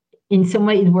passion, in some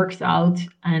way it works out,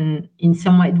 and in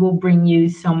some way it will bring you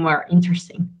somewhere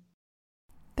interesting.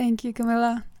 Thank you,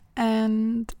 Camilla.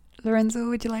 And Lorenzo,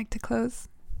 would you like to close?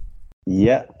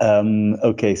 Yeah.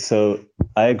 Okay. So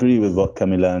I agree with what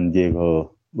Camilla and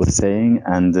Diego were saying,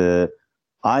 and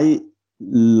I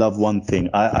love one thing.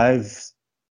 I've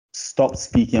stopped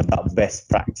speaking about best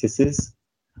practices.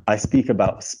 I speak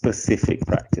about specific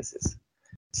practices.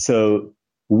 So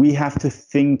we have to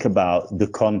think about the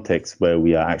context where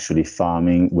we are actually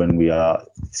farming when we are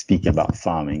speaking about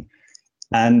farming.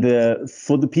 And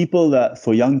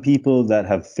for young people that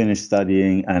have finished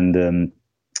studying, and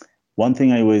one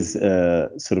thing I always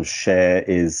sort of share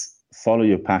is follow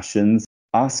your passions,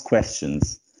 ask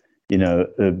questions,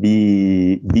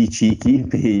 be cheeky,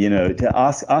 to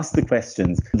ask the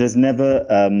questions. There's never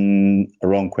a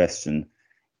wrong question.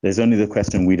 There's only the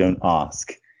question we don't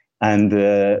ask. And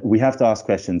we have to ask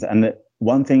questions. And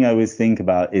one thing I always think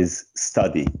about is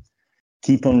study.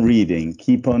 Keep on reading,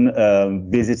 keep on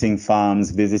visiting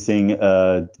farms, visiting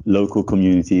local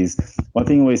communities. One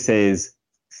thing I always say is,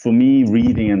 for me,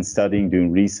 reading and studying,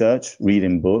 doing research,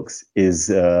 reading books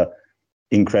is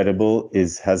incredible,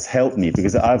 has helped me,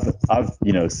 because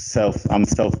I'm a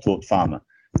self-taught farmer,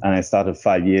 and I started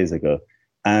 5 years ago.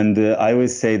 And I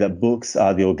always say that books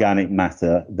are the organic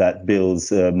matter that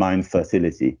builds mind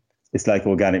fertility. It's like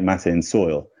organic matter in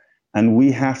soil. And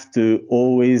we have to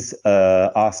always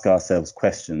ask ourselves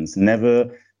questions, never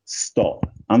stop.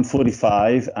 I'm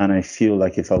 45 and I feel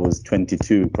like if I was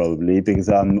 22 probably, because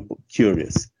I'm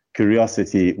curious.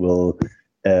 Curiosity will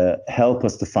help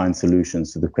us to find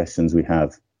solutions to the questions we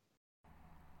have.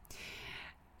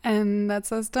 And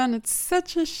that's us done. It's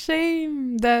such a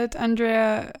shame that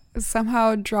Andrea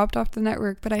somehow dropped off the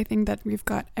network, but I think that we've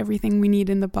got everything we need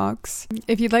in the box.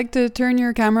 If you'd like to turn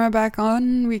your camera back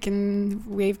on, we can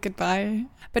wave goodbye.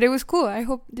 But it was cool.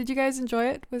 Did you guys enjoy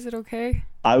it? Was it okay?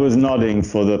 I was nodding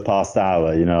for the past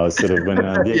hour, sort of when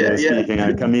Diego was speaking,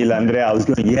 and Camilla, Andrea, I was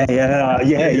going, yeah. I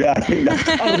think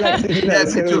I would like to do that.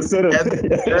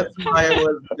 That's why I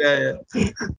was,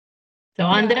 So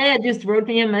Andrea just wrote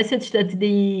me a message that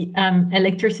the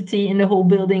electricity in the whole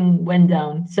building went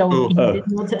down. So he did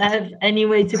not have any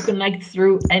way to connect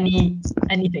through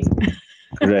anything.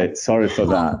 Great. Sorry for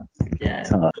that.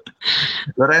 Yeah.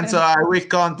 Lorenzo, I will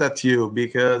contact you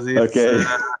because it's, okay.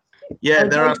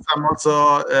 There are some also,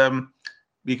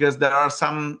 because there are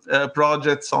some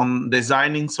projects on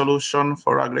designing solution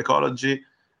for agroecology,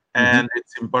 and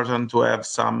it's important to have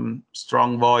some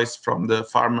strong voice from the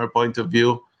farmer point of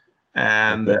view.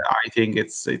 And I think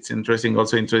it's interesting.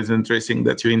 Also, interesting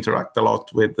that you interact a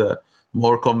lot with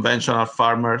more conventional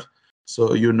farmers,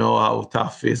 so you know how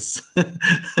tough it is.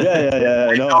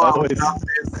 Yeah. How tough it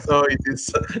is. So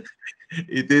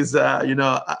it is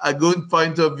a good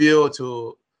point of view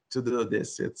to do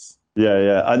this.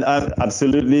 And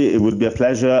absolutely, it would be a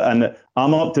pleasure. And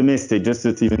I'm optimistic, just to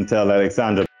even tell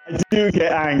Alexandra. I do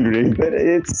get angry, but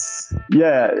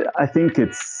I think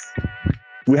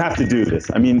we have to do this.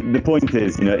 I mean, the point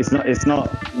is, it's not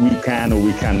we can or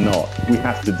we cannot. We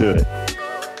have to do it.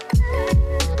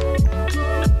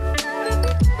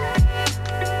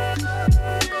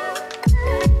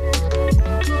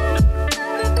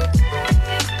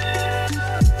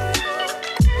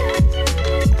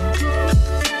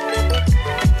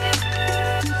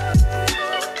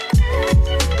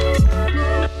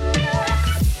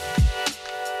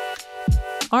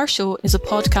 Our show is a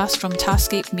podcast from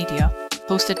Tascape Media,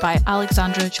 hosted by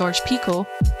Alexandra George Pico,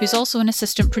 who's also an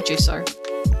assistant producer,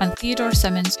 and Theodore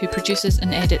Simmons, who produces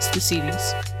and edits the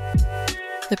series.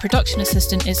 The production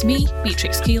assistant is me,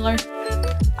 Beatrix Keeler.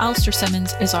 Alistair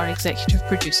Simmons is our executive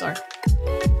producer.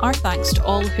 Our thanks to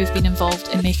all who've been involved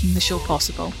in making the show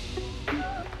possible.